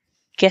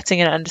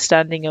getting an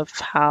understanding of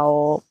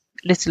how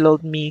little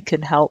old me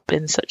can help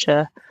in such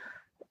a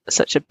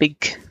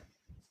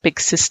big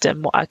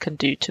system, what I can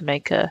do to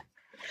make a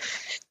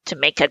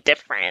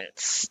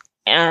difference.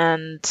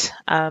 And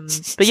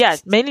but yeah,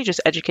 mainly just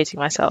educating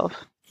myself,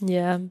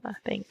 Yeah. I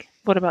think.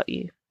 What about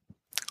you?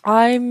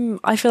 I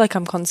feel like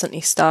I'm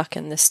constantly stuck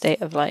in this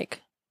state of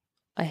like,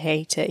 I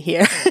hate it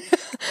here.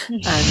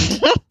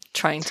 And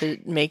trying to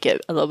make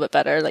it a little bit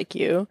better, like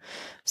you.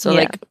 So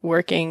like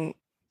working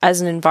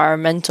as an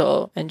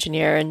environmental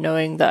engineer and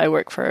knowing that I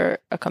work for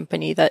a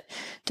company that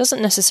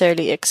doesn't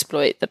necessarily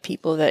exploit the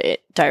people that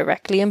it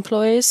directly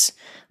employs,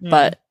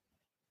 but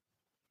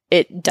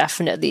it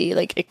definitely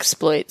like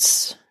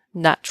exploits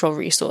natural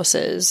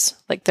resources.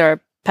 Like there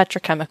are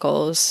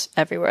petrochemicals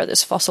everywhere,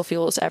 there's fossil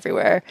fuels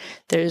everywhere,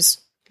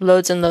 there's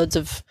loads and loads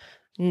of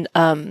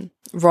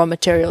raw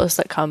materials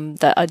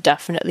that are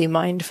definitely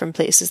mined from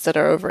places that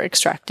are over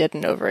extracted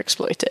and over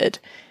exploited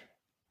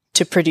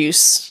to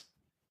produce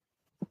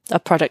a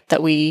product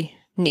that we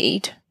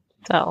need.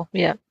 So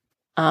yeah,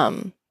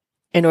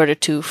 in order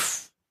to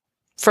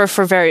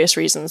for various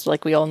reasons,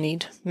 like we all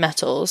need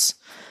metals,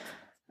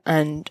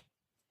 and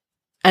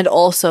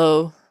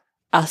also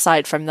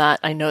aside from that,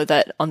 I know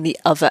that on the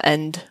other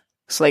end,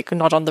 so like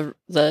not on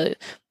the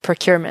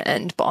procurement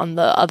end, but on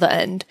the other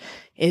end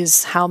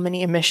is how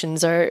many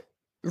emissions are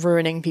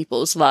ruining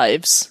people's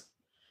lives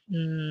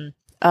in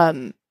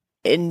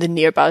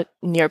the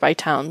nearby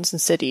towns and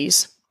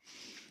cities.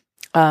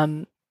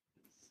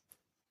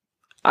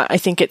 I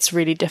think it's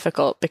really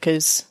difficult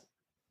because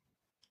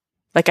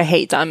like I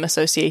hate that I'm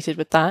associated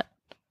with that.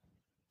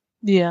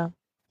 Yeah.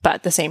 But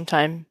at the same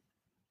time,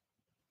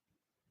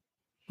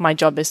 my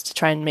job is to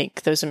try and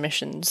make those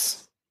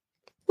emissions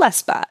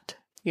less bad,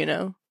 you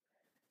know?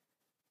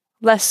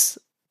 Less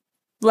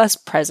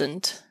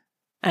present.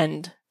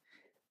 And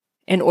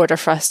in order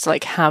for us to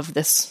like have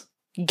this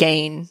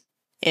gain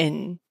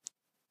in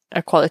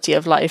a quality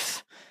of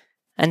life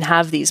and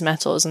have these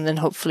metals and then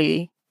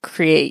hopefully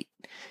create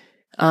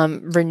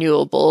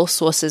renewable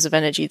sources of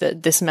energy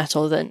that this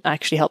metal then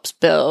actually helps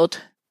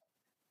build.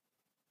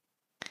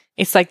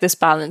 It's like this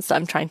balance that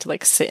I'm trying to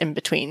like sit in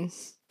between.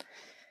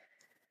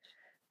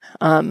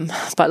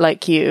 But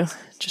like you,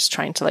 just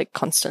trying to like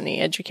constantly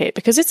educate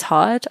because it's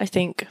hard, I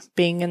think,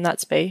 being in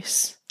that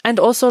space. And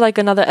also like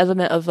another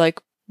element of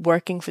like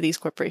working for these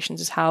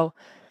corporations is how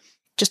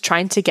just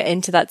trying to get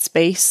into that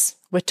space,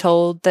 we're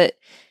told that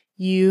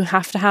you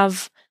have to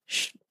have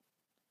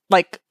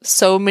like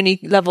so many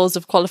levels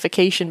of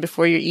qualification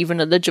before you're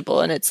even eligible.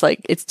 And it's like,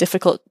 it's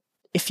difficult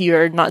if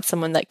you're not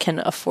someone that can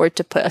afford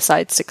to put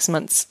aside 6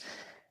 months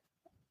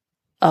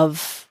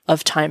of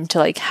time to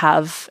like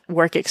have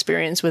work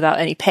experience without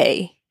any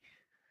pay.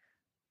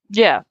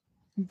 Yeah.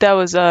 There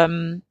was I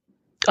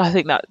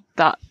think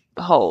that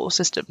whole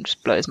system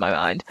just blows my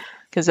mind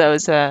because there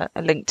was a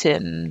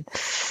LinkedIn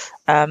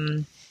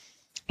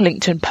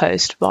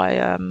post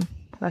by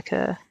like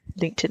a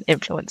LinkedIn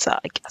influencer,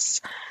 I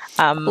guess.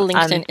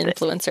 LinkedIn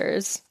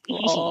influencers.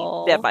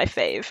 They're my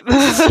fave.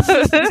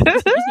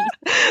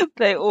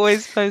 They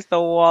always post the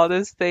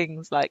wildest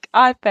things like,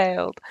 I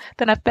failed,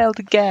 then I failed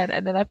again,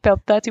 and then I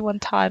failed 31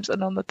 times,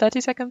 and on the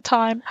 32nd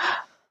time,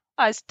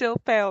 I still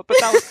failed, but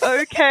that was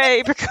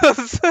okay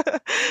because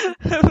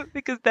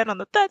then on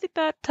the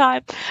 33rd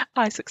time,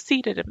 I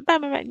succeeded,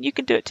 and you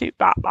can do it too,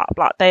 blah, blah,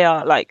 blah. They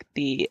are like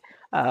the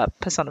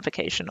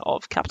personification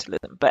of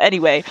capitalism. But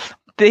anyway,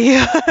 they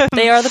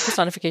are the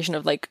personification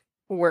of like,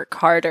 work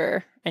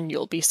harder and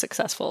you'll be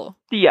successful.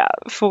 Yeah,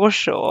 for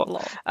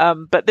sure.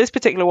 But this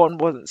particular one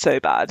wasn't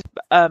so bad.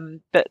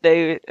 But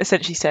they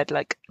essentially said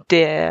like,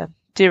 dear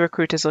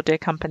recruiters or dear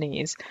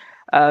companies,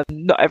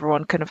 not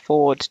everyone can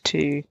afford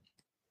to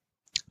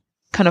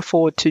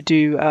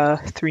do a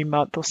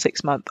 3-month or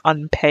 6-month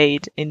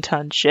unpaid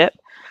internship.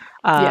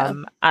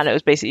 And it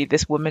was basically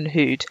this woman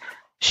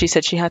she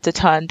said she had to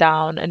turn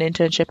down an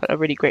internship at a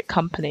really great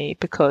company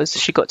because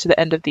she got to the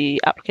end of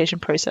the application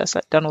process,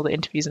 like done all the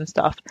interviews and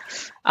stuff.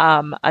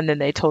 And then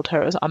they told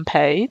her it was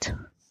unpaid.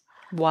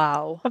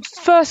 Wow. And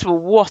first of all,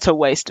 what a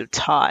waste of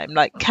time.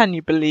 Like, can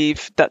you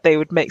believe that they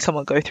would make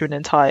someone go through an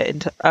entire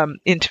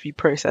interview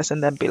process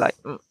and then be like,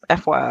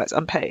 FYI, it's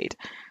unpaid.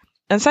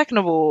 And second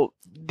of all,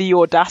 the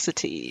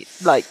audacity,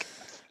 like,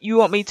 you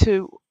want me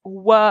to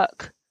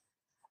work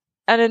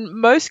and in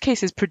most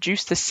cases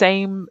produce the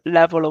same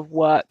level of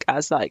work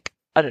as like,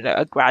 I don't know,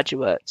 a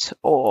graduate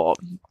or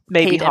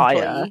maybe paid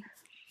higher.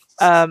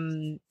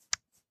 employee.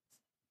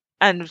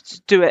 and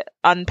do it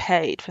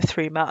unpaid for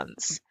 3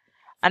 months.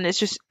 And it's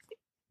just,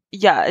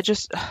 yeah, it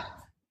just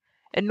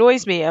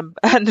annoys me and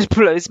it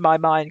blows my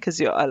mind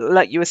because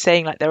like you were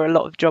saying, like there are a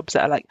lot of jobs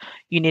that are like,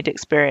 you need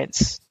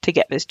experience to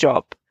get this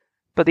job,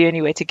 but the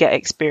only way to get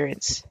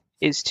experience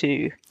is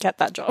to Get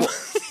that job.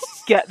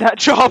 get that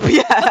job.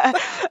 Yeah.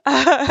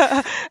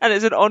 And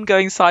it's an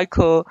ongoing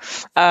cycle.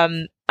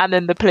 And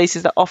then the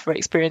places that offer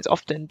experience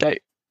often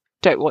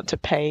don't want to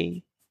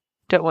pay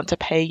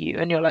you,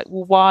 and you're like,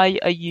 well, why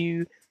are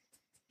you,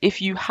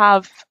 if you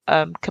have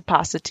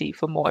capacity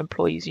for more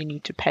employees, you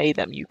need to pay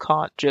them. You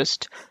can't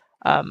just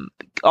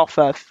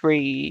offer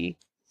free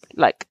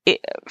labor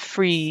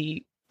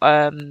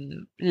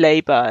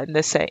in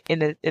this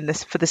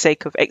for the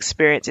sake of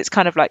experience. It's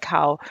kind of like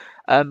how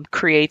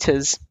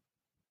creators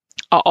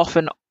are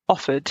often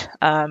offered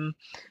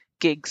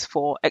gigs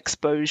for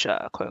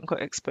exposure, quote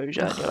unquote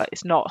exposure, and you're like,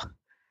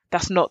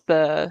 that's not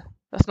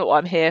what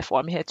I'm here for.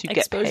 I'm here to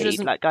get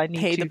paid. Like I need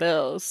pay to the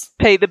bills.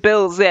 pay the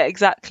bills. Yeah,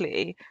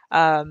 exactly.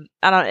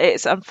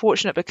 It's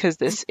unfortunate because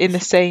in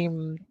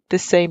the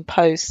same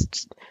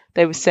post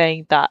they were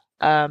saying that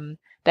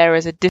there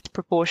is a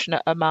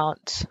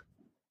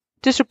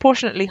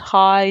disproportionately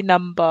high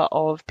number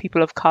of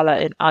people of color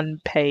in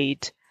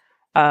unpaid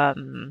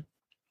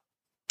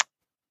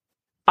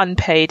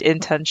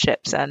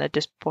internships, and a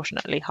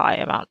disproportionately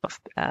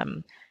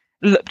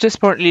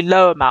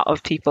low amount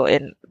of people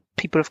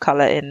of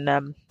color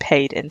in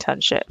paid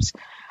internships.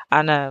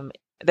 And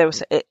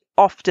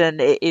often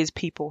it is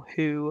people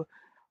who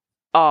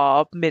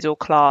are middle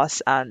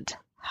class and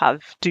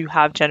do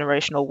have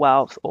generational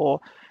wealth,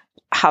 or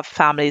have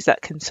families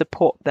that can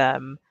support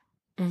them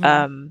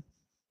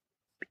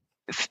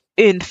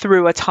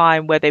through a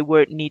time where they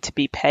won't need to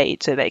be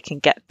paid, so they can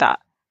get that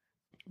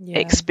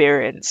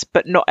experience.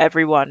 But not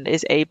everyone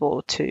has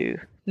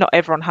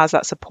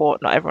that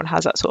support. Not everyone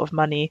has that sort of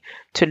money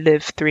to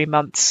live 3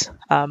 months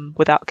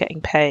without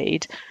getting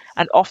paid.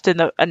 And often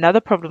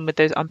another problem with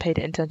those unpaid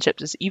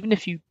internships is, even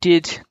if you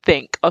did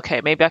think, okay,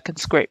 maybe I can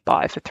scrape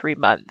by for 3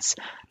 months,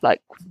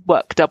 like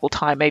work double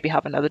time, maybe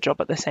have another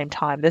job at the same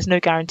time, there's no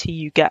guarantee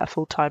you get a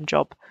full-time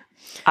job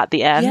at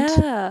the end.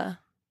 Yeah.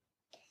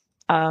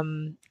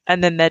 And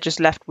then they're just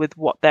left with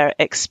their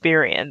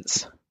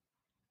experience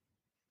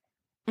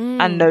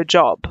and no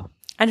job.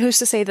 And who's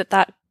to say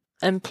that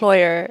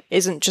employer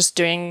isn't just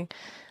doing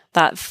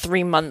that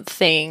 3-month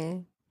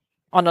thing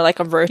on a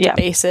rota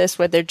basis,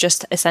 where they're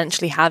just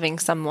essentially having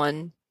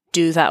someone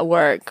do that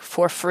work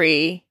for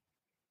free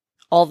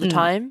all the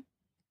time,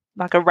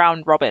 like a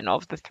round robin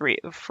of the free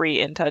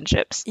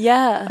internships.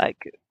 Yeah.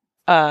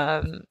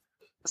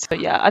 So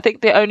yeah, I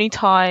think the only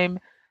time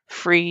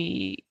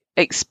free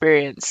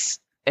experience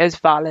is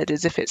valid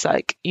is if it's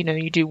like,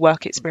 you do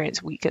work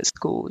experience week at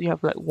school, you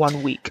have like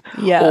 1 week.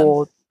 Yeah.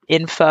 Or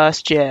in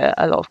first year,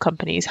 a lot of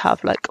companies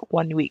have like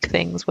 1 week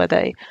things where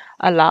they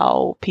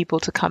allow people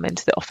to come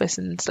into the office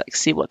and like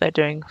see what they're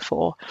doing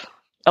for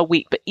a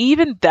week. But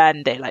even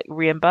then, they like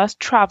reimburse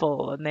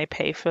travel and they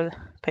pay for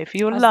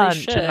your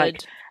lunch and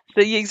like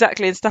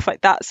exactly, and stuff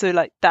like that. So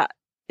like that,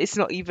 it's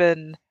not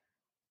even.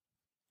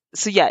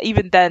 So yeah,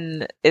 even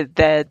then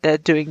they're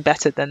doing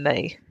better than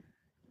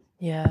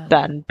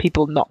than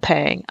people not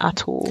paying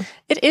at all.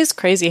 It is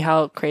crazy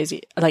how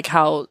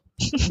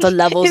the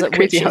levels at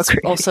which it's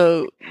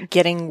also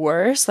getting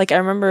worse. Like I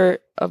remember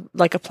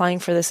applying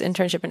for this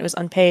internship, and it was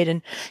unpaid,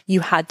 and you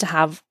had to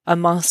have a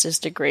master's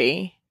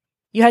degree.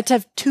 You had to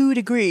have 2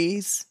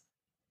 degrees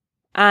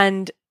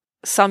and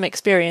some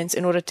experience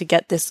in order to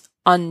get this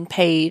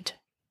unpaid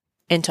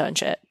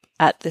internship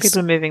at this. People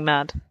are moving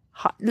mad.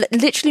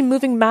 Literally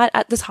moving mad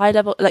at this high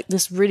level, like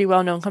this really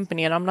well-known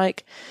company. And I'm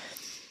like,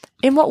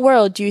 in what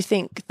world do you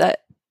think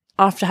that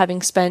after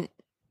having spent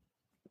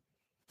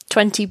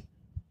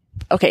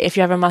if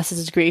you have a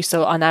master's degree,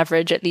 so on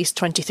average at least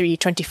 23,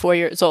 24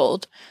 years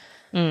old,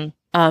 in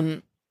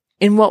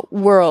what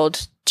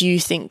world do you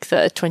think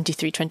that a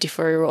 23,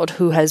 24-year-old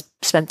who has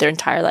spent their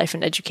entire life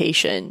in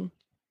education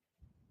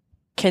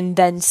can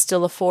then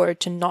still afford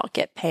to not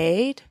get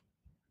paid?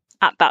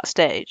 At that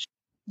stage.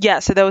 Yeah,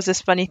 so there was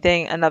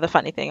another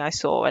funny thing I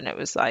saw, and it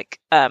was like,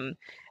 it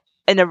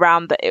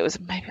was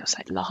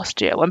like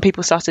last year, when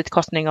people started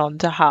cottoning on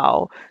to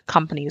how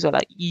companies were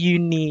like, you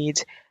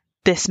need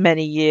this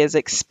many years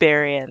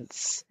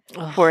experience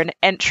for an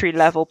entry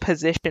level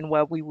position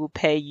where we will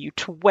pay you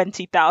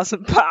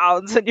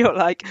 £20,000, and you're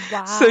like,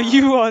 wow. So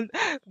you want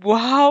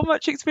how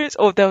much experience?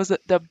 Or there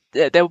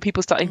were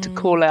people starting to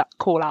call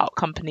out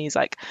companies.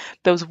 Like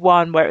there was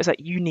one where it was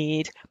like, you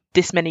need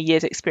this many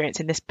years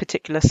experience in this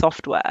particular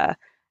software.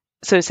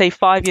 So say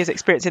 5 years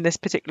experience in this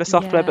particular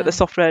software, but the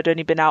software had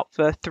only been out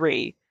for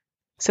 3.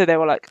 So they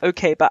were like,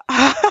 okay, but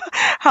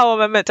how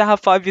am I meant to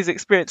have 5 years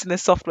experience in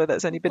this software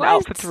that's only been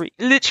out for 3?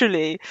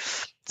 Literally.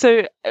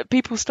 So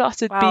people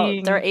started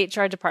being... Their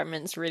HR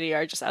departments really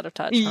are just out of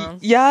touch, huh?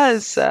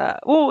 Yes.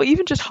 Well,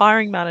 even just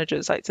hiring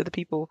managers, like, to the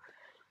people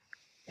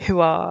who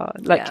are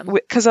like...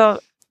 Because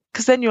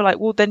then you're like,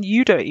 well, then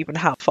you don't even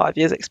have 5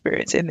 years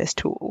experience in this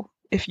tool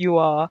if you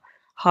are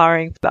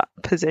hiring for that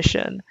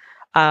position.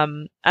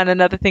 And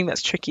another thing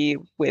that's tricky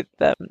with,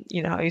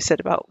 you know, how you said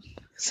about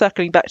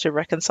circling back to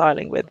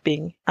reconciling with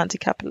being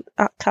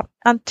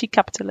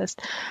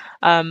anti-capitalist.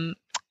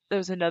 There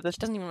was another. She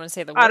doesn't even want to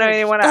say the word. I don't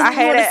even want to. I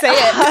hate it.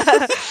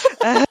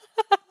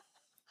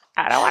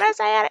 I don't want to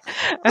say it.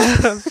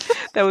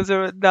 There was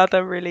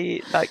another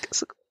really like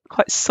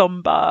quite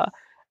somber,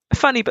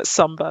 funny but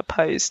somber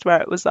post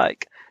where it was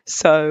like,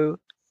 so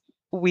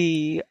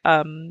we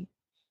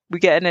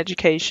get an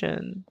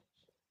education,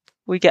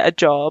 we get a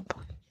job,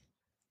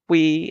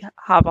 we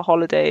have a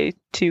holiday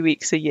 2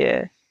 weeks a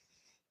year,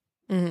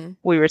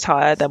 we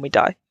retire, then we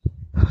die.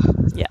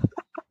 Yeah.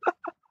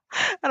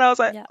 And I was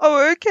like,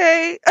 oh,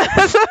 okay.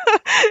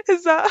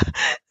 Is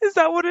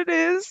that what it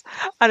is?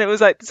 And it was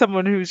like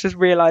someone who was just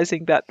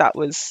realizing that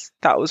was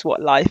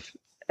what life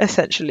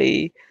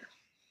essentially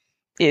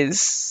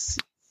is.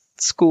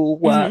 School,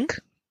 work,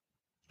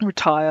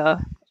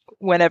 retire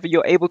whenever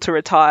you're able to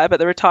retire, but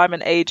the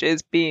retirement age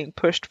is being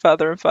pushed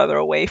further and further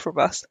away from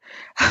us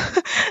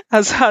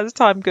as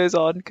time goes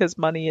on, because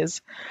money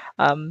is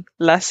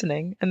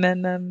lessening, and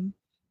then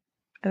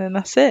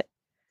that's it.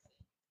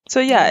 So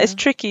it's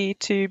tricky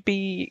to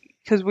be,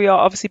 because we are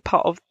obviously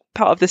part of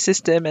the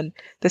system, and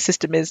the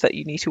system is that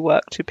you need to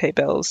work to pay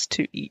bills,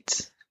 to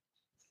eat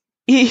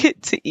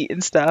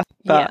and stuff.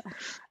 But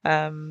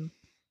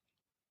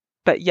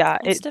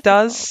it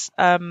does.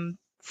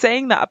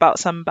 Saying that about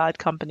some bad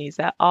companies,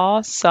 there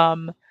are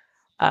some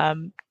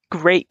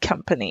great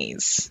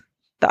companies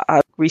that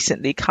have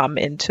recently come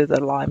into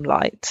the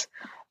limelight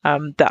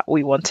that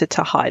we wanted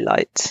to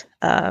highlight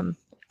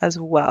as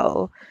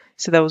well.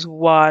 So there was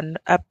one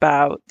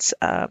about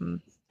a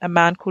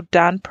man called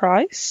Dan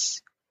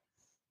Price,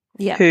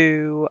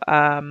 who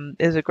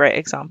is a great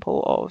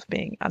example of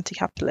being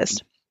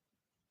anti-capitalist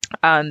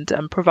and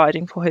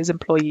providing for his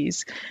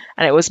employees.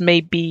 And it was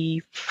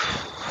maybe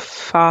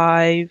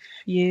 5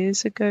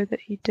 years ago that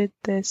he did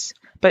this,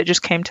 but it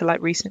just came to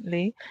light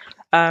recently.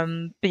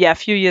 But a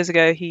few years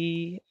ago,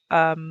 he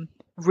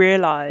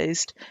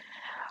realized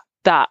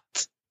that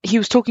he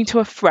was talking to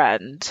a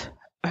friend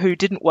who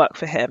didn't work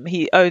for him.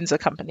 He owns a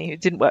company who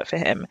didn't work for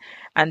him.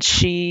 And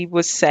she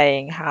was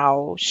saying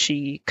how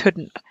she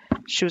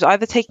was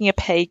either taking a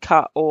pay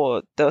cut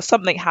or there was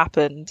something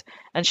happened,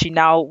 and she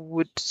now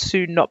would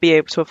soon not be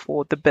able to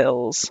afford the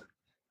bills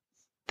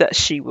that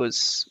she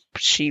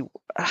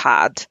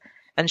had.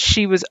 And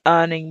she was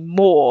earning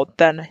more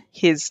than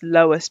his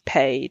lowest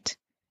paid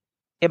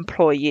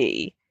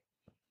employee.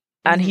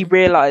 And he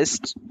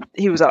realized,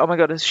 he was like, oh my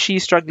God, if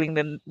she's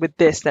struggling with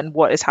this, then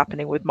what is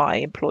happening with my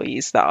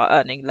employees that are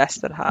earning less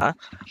than her?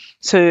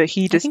 So I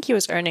think he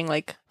was earning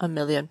like £1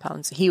 million.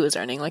 He was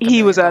earning like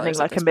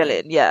 $1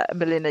 million, $1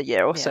 million a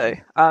year or so.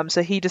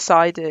 So he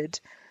decided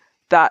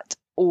that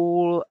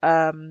all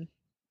the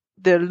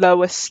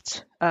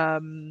lowest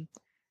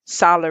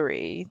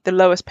salary, the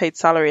lowest paid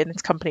salary in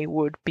his company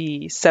would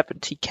be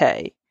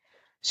 70k.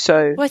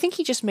 So I think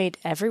he just made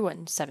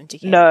everyone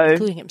 70k,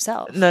 including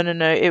himself. No.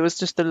 It was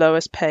just the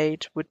lowest salary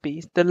would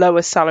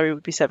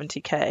be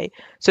 70k.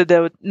 So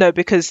there would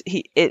because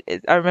I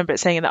remember it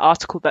saying in the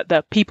article that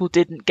the people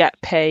didn't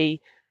get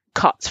pay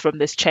cuts from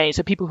this change.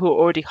 So people who were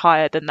already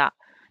higher than that,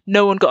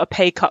 no one got a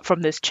pay cut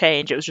from this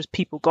change. It was just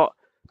people got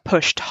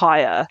pushed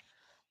higher.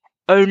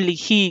 Only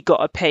he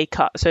got a pay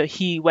cut, so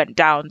he went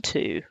down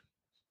to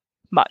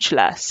much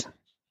less.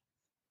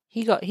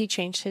 He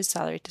changed his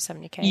salary to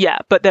 70k. Yeah,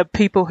 but the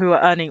people who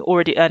are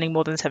already earning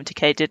more than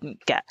 70k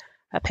didn't get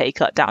a pay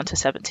cut down to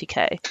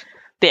 70k.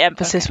 The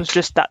emphasis was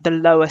just that the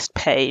lowest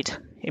paid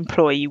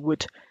employee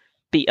would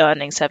be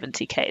earning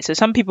 70k. So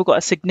some people got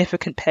a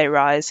significant pay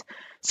rise,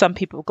 some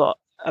people got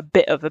a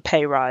bit of a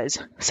pay rise,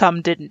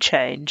 some didn't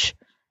change,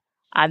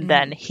 and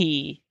then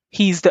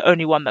he's the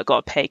only one that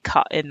got a pay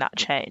cut in that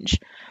change.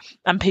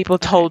 And people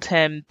told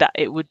him that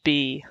it would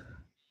go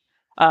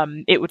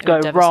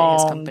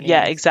wrong.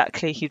 Yeah,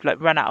 exactly. He'd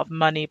like run out of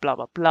money, blah,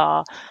 blah,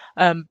 blah.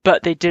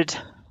 But they did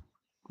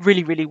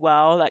really, really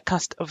well. Like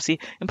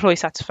obviously employee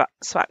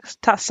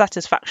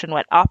satisfaction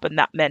went up, and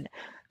that meant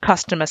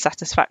customer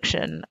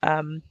satisfaction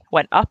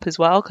went up as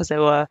well, because they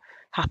were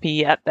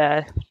happy at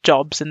their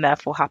jobs and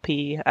therefore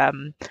happy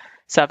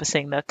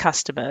servicing their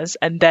customers.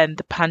 And then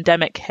the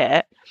pandemic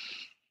hit,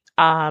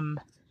 and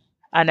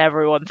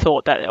everyone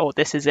thought that, oh,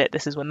 this is it.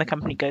 This is when the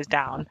company goes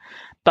down.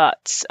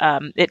 But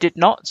it did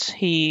not.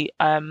 He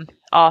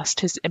asked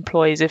his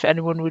employees if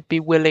anyone would be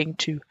willing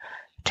to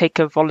take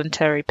a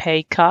voluntary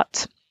pay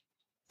cut.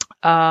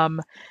 And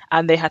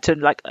they had to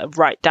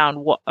write down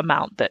what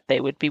amount that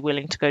they would be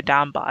willing to go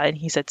down by. And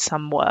he said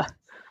some were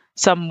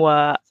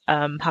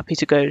happy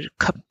to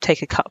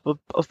take a cut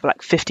of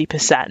like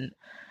 50%,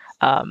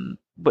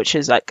 which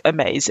is like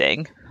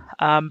amazing.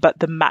 But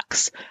the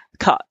max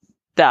cut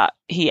that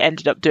he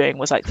ended up doing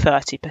was like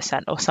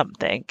 30% or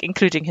something,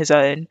 including his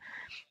own.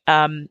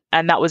 And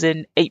that was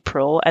in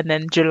April, and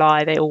then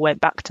July they all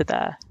went back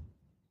to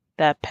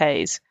their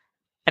pays,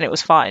 and it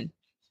was fine.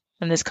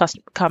 And this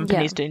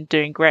company's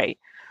doing great.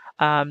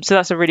 So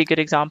that's a really good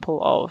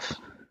example of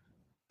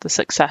the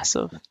success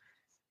of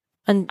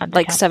And under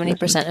like capitalism.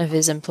 70% of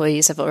his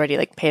employees have already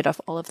like paid off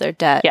all of their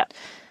debt. Yeah.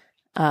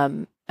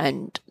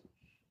 And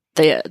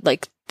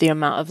the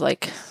amount of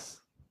like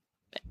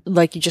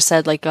you just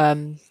said, like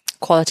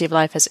quality of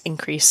life has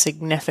increased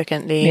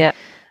significantly. Yeah.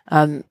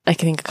 I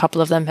think a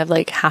couple of them have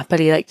like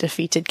happily like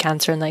defeated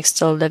cancer and like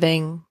still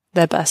living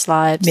their best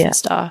lives and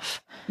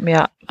stuff.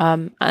 Yeah.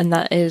 And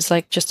that is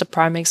like just a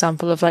prime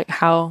example of like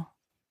how,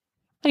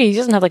 okay, he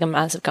doesn't have like a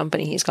massive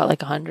company. He's got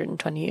like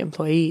 120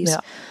 employees, Yeah.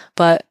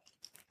 but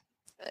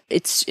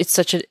it's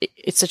such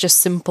a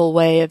simple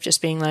way of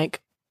just being like,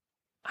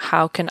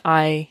 how can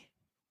I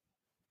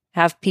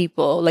have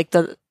people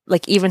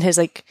like even his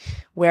like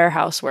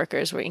warehouse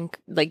workers were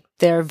like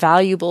they're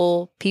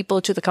valuable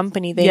people to the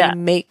company. They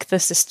make the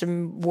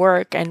system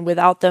work, and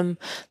without them,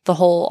 the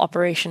whole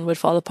operation would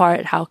fall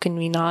apart. How can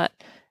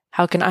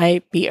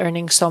I be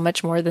earning so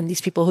much more than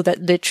these people that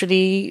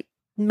literally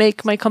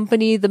make my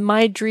company,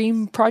 my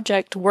dream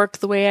project, work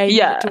the way I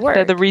need it to work?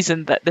 They're the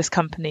reason that this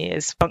company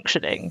is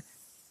functioning,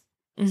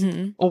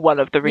 Mm-hmm. or one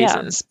of the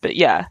reasons. But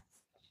yeah,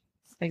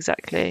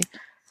 exactly.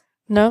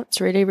 No,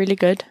 it's really, really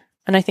good.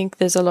 And I think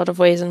there's a lot of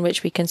ways in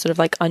which we can sort of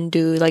like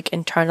undo like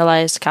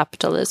internalized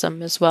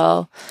capitalism as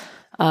well,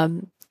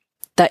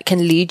 that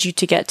can lead you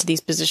to get to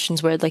these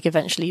positions where like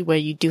eventually where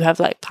you do have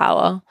like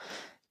power,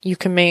 you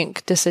can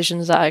make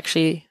decisions that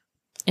actually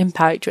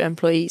impact your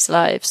employees'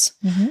 lives.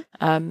 Mm-hmm.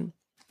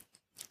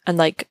 And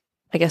like,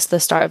 I guess the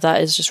start of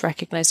that is just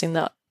recognizing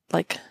that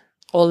like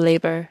all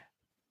labor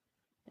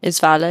is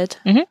valid.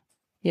 Mm-hmm.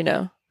 You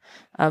know,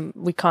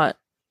 we can't,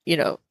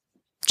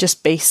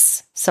 just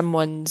base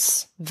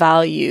someone's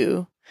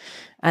value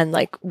and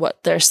like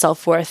what their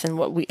self-worth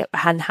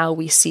and how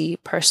we see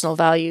personal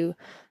value,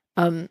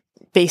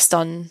 based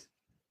on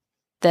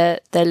their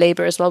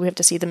labor as well. We have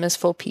to see them as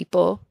full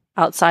people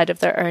outside of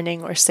their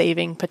earning or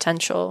saving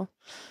potential.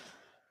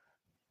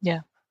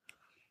 Yeah.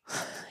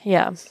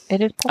 Yeah.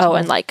 It is possible. Oh,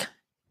 and like,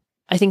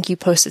 I think you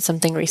posted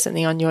something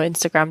recently on your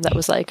Instagram that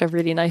was like a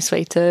really nice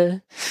way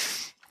to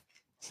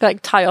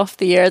like tie off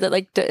the year, that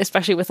like,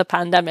 especially with a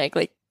pandemic,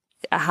 like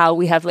how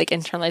we have like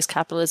internalized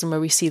capitalism where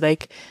we see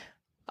like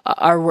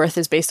our worth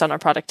is based on our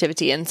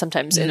productivity, and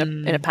sometimes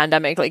in a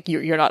pandemic, like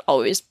you're not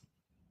always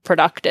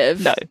productive.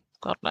 No,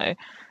 God no.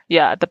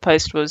 Yeah, the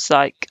post was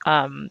like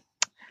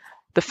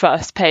the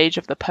first page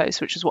of the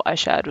post, which is what I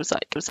shared, was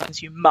like, it was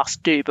things you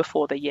must do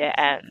before the year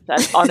ends.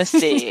 And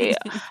honestly,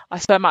 I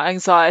spent my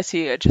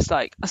anxiety just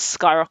like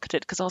skyrocketed,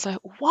 because I was like,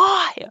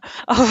 why?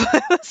 I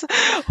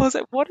was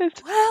like, what else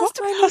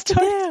do I need to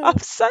do? I'm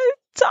so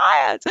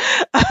tired.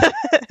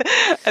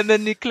 And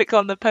then you click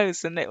on the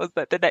post, and it was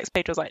like the next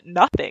page was like,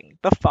 nothing.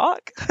 The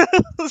fuck? I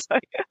was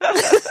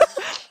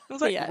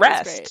like,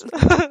 rest.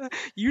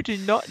 You do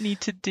not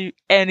need to do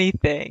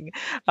anything.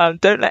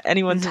 Don't let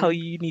anyone tell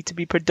you need to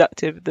be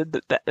productive at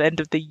the end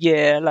of the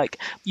year. Like,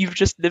 you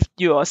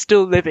are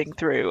still living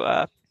through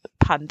a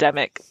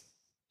pandemic.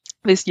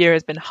 This year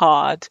has been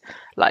hard.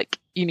 Like,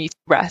 you need to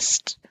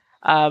rest.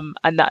 And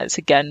that is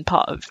again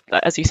part of,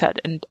 like, as you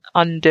said, and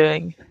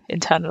undoing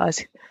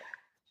internalized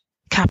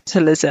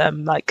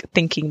capitalism, like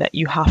thinking that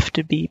you have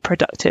to be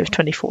productive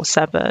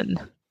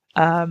 24/7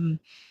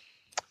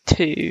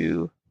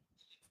 to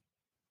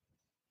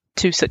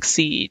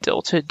succeed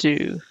or to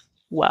do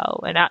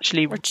well, and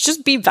actually or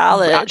just be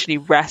valid. Actually,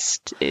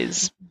 rest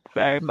is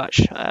very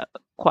much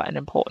quite an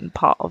important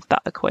part of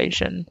that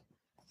equation,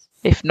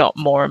 if not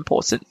more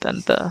important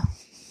than the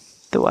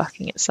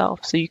working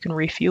itself, so you can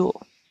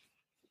refuel.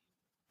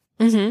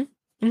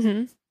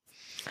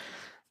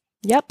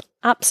 Yep,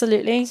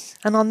 absolutely.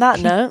 And on that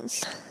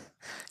note,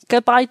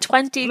 goodbye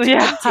 2020.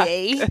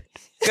 Yeah.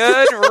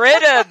 Good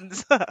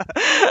riddance.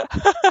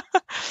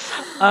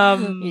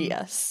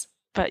 Yes.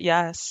 But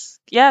yes.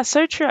 Yeah,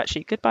 so true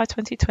actually. Goodbye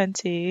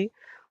 2020.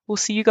 We'll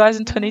see you guys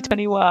in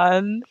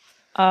 2021.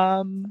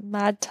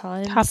 Mad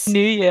times. Happy New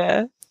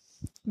Year.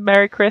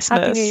 Merry Christmas.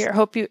 Happy New Year.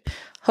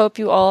 Hope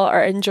you all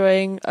are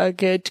enjoying a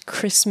good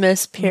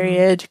Christmas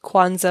period,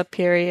 Kwanzaa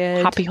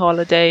period. Happy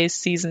holidays,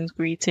 season's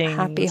greetings.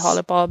 Happy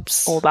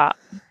holibobs. All that.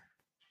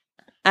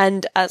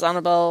 And as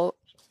Annabelle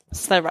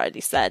so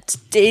rightly said,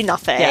 do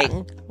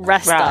nothing.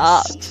 Rest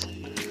up.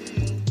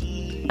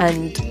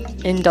 And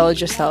indulge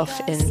yourself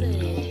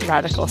in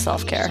radical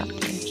self-care.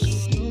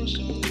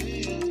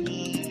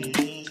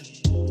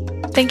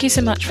 Thank you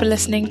so much for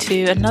listening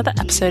to another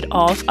episode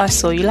of I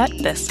Saw You Like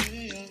This.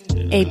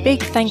 A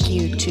big thank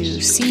you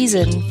to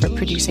Season for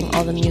producing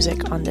all the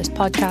music on this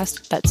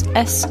podcast. That's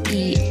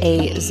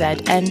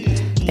SEAZN.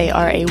 They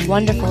are a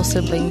wonderful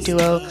sibling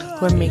duo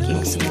who are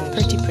making some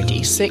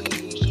pretty sick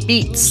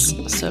beats.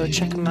 So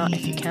check them out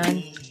if you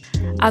can.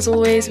 As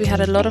always, we had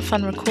a lot of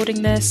fun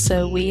recording this,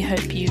 so we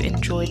hope you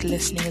enjoyed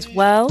listening as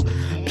well.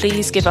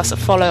 Please give us a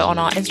follow on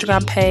our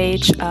Instagram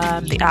page.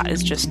 The @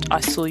 is just I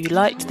Saw You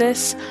Liked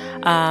This.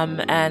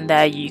 And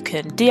there you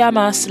can DM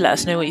us, let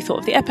us know what you thought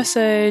of the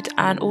episode,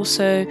 and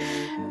also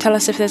tell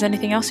us if there's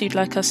anything else you'd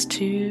like us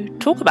to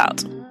talk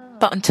about.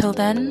 But until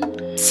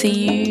then, see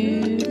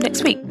you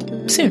next week.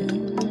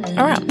 Soon.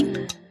 Around.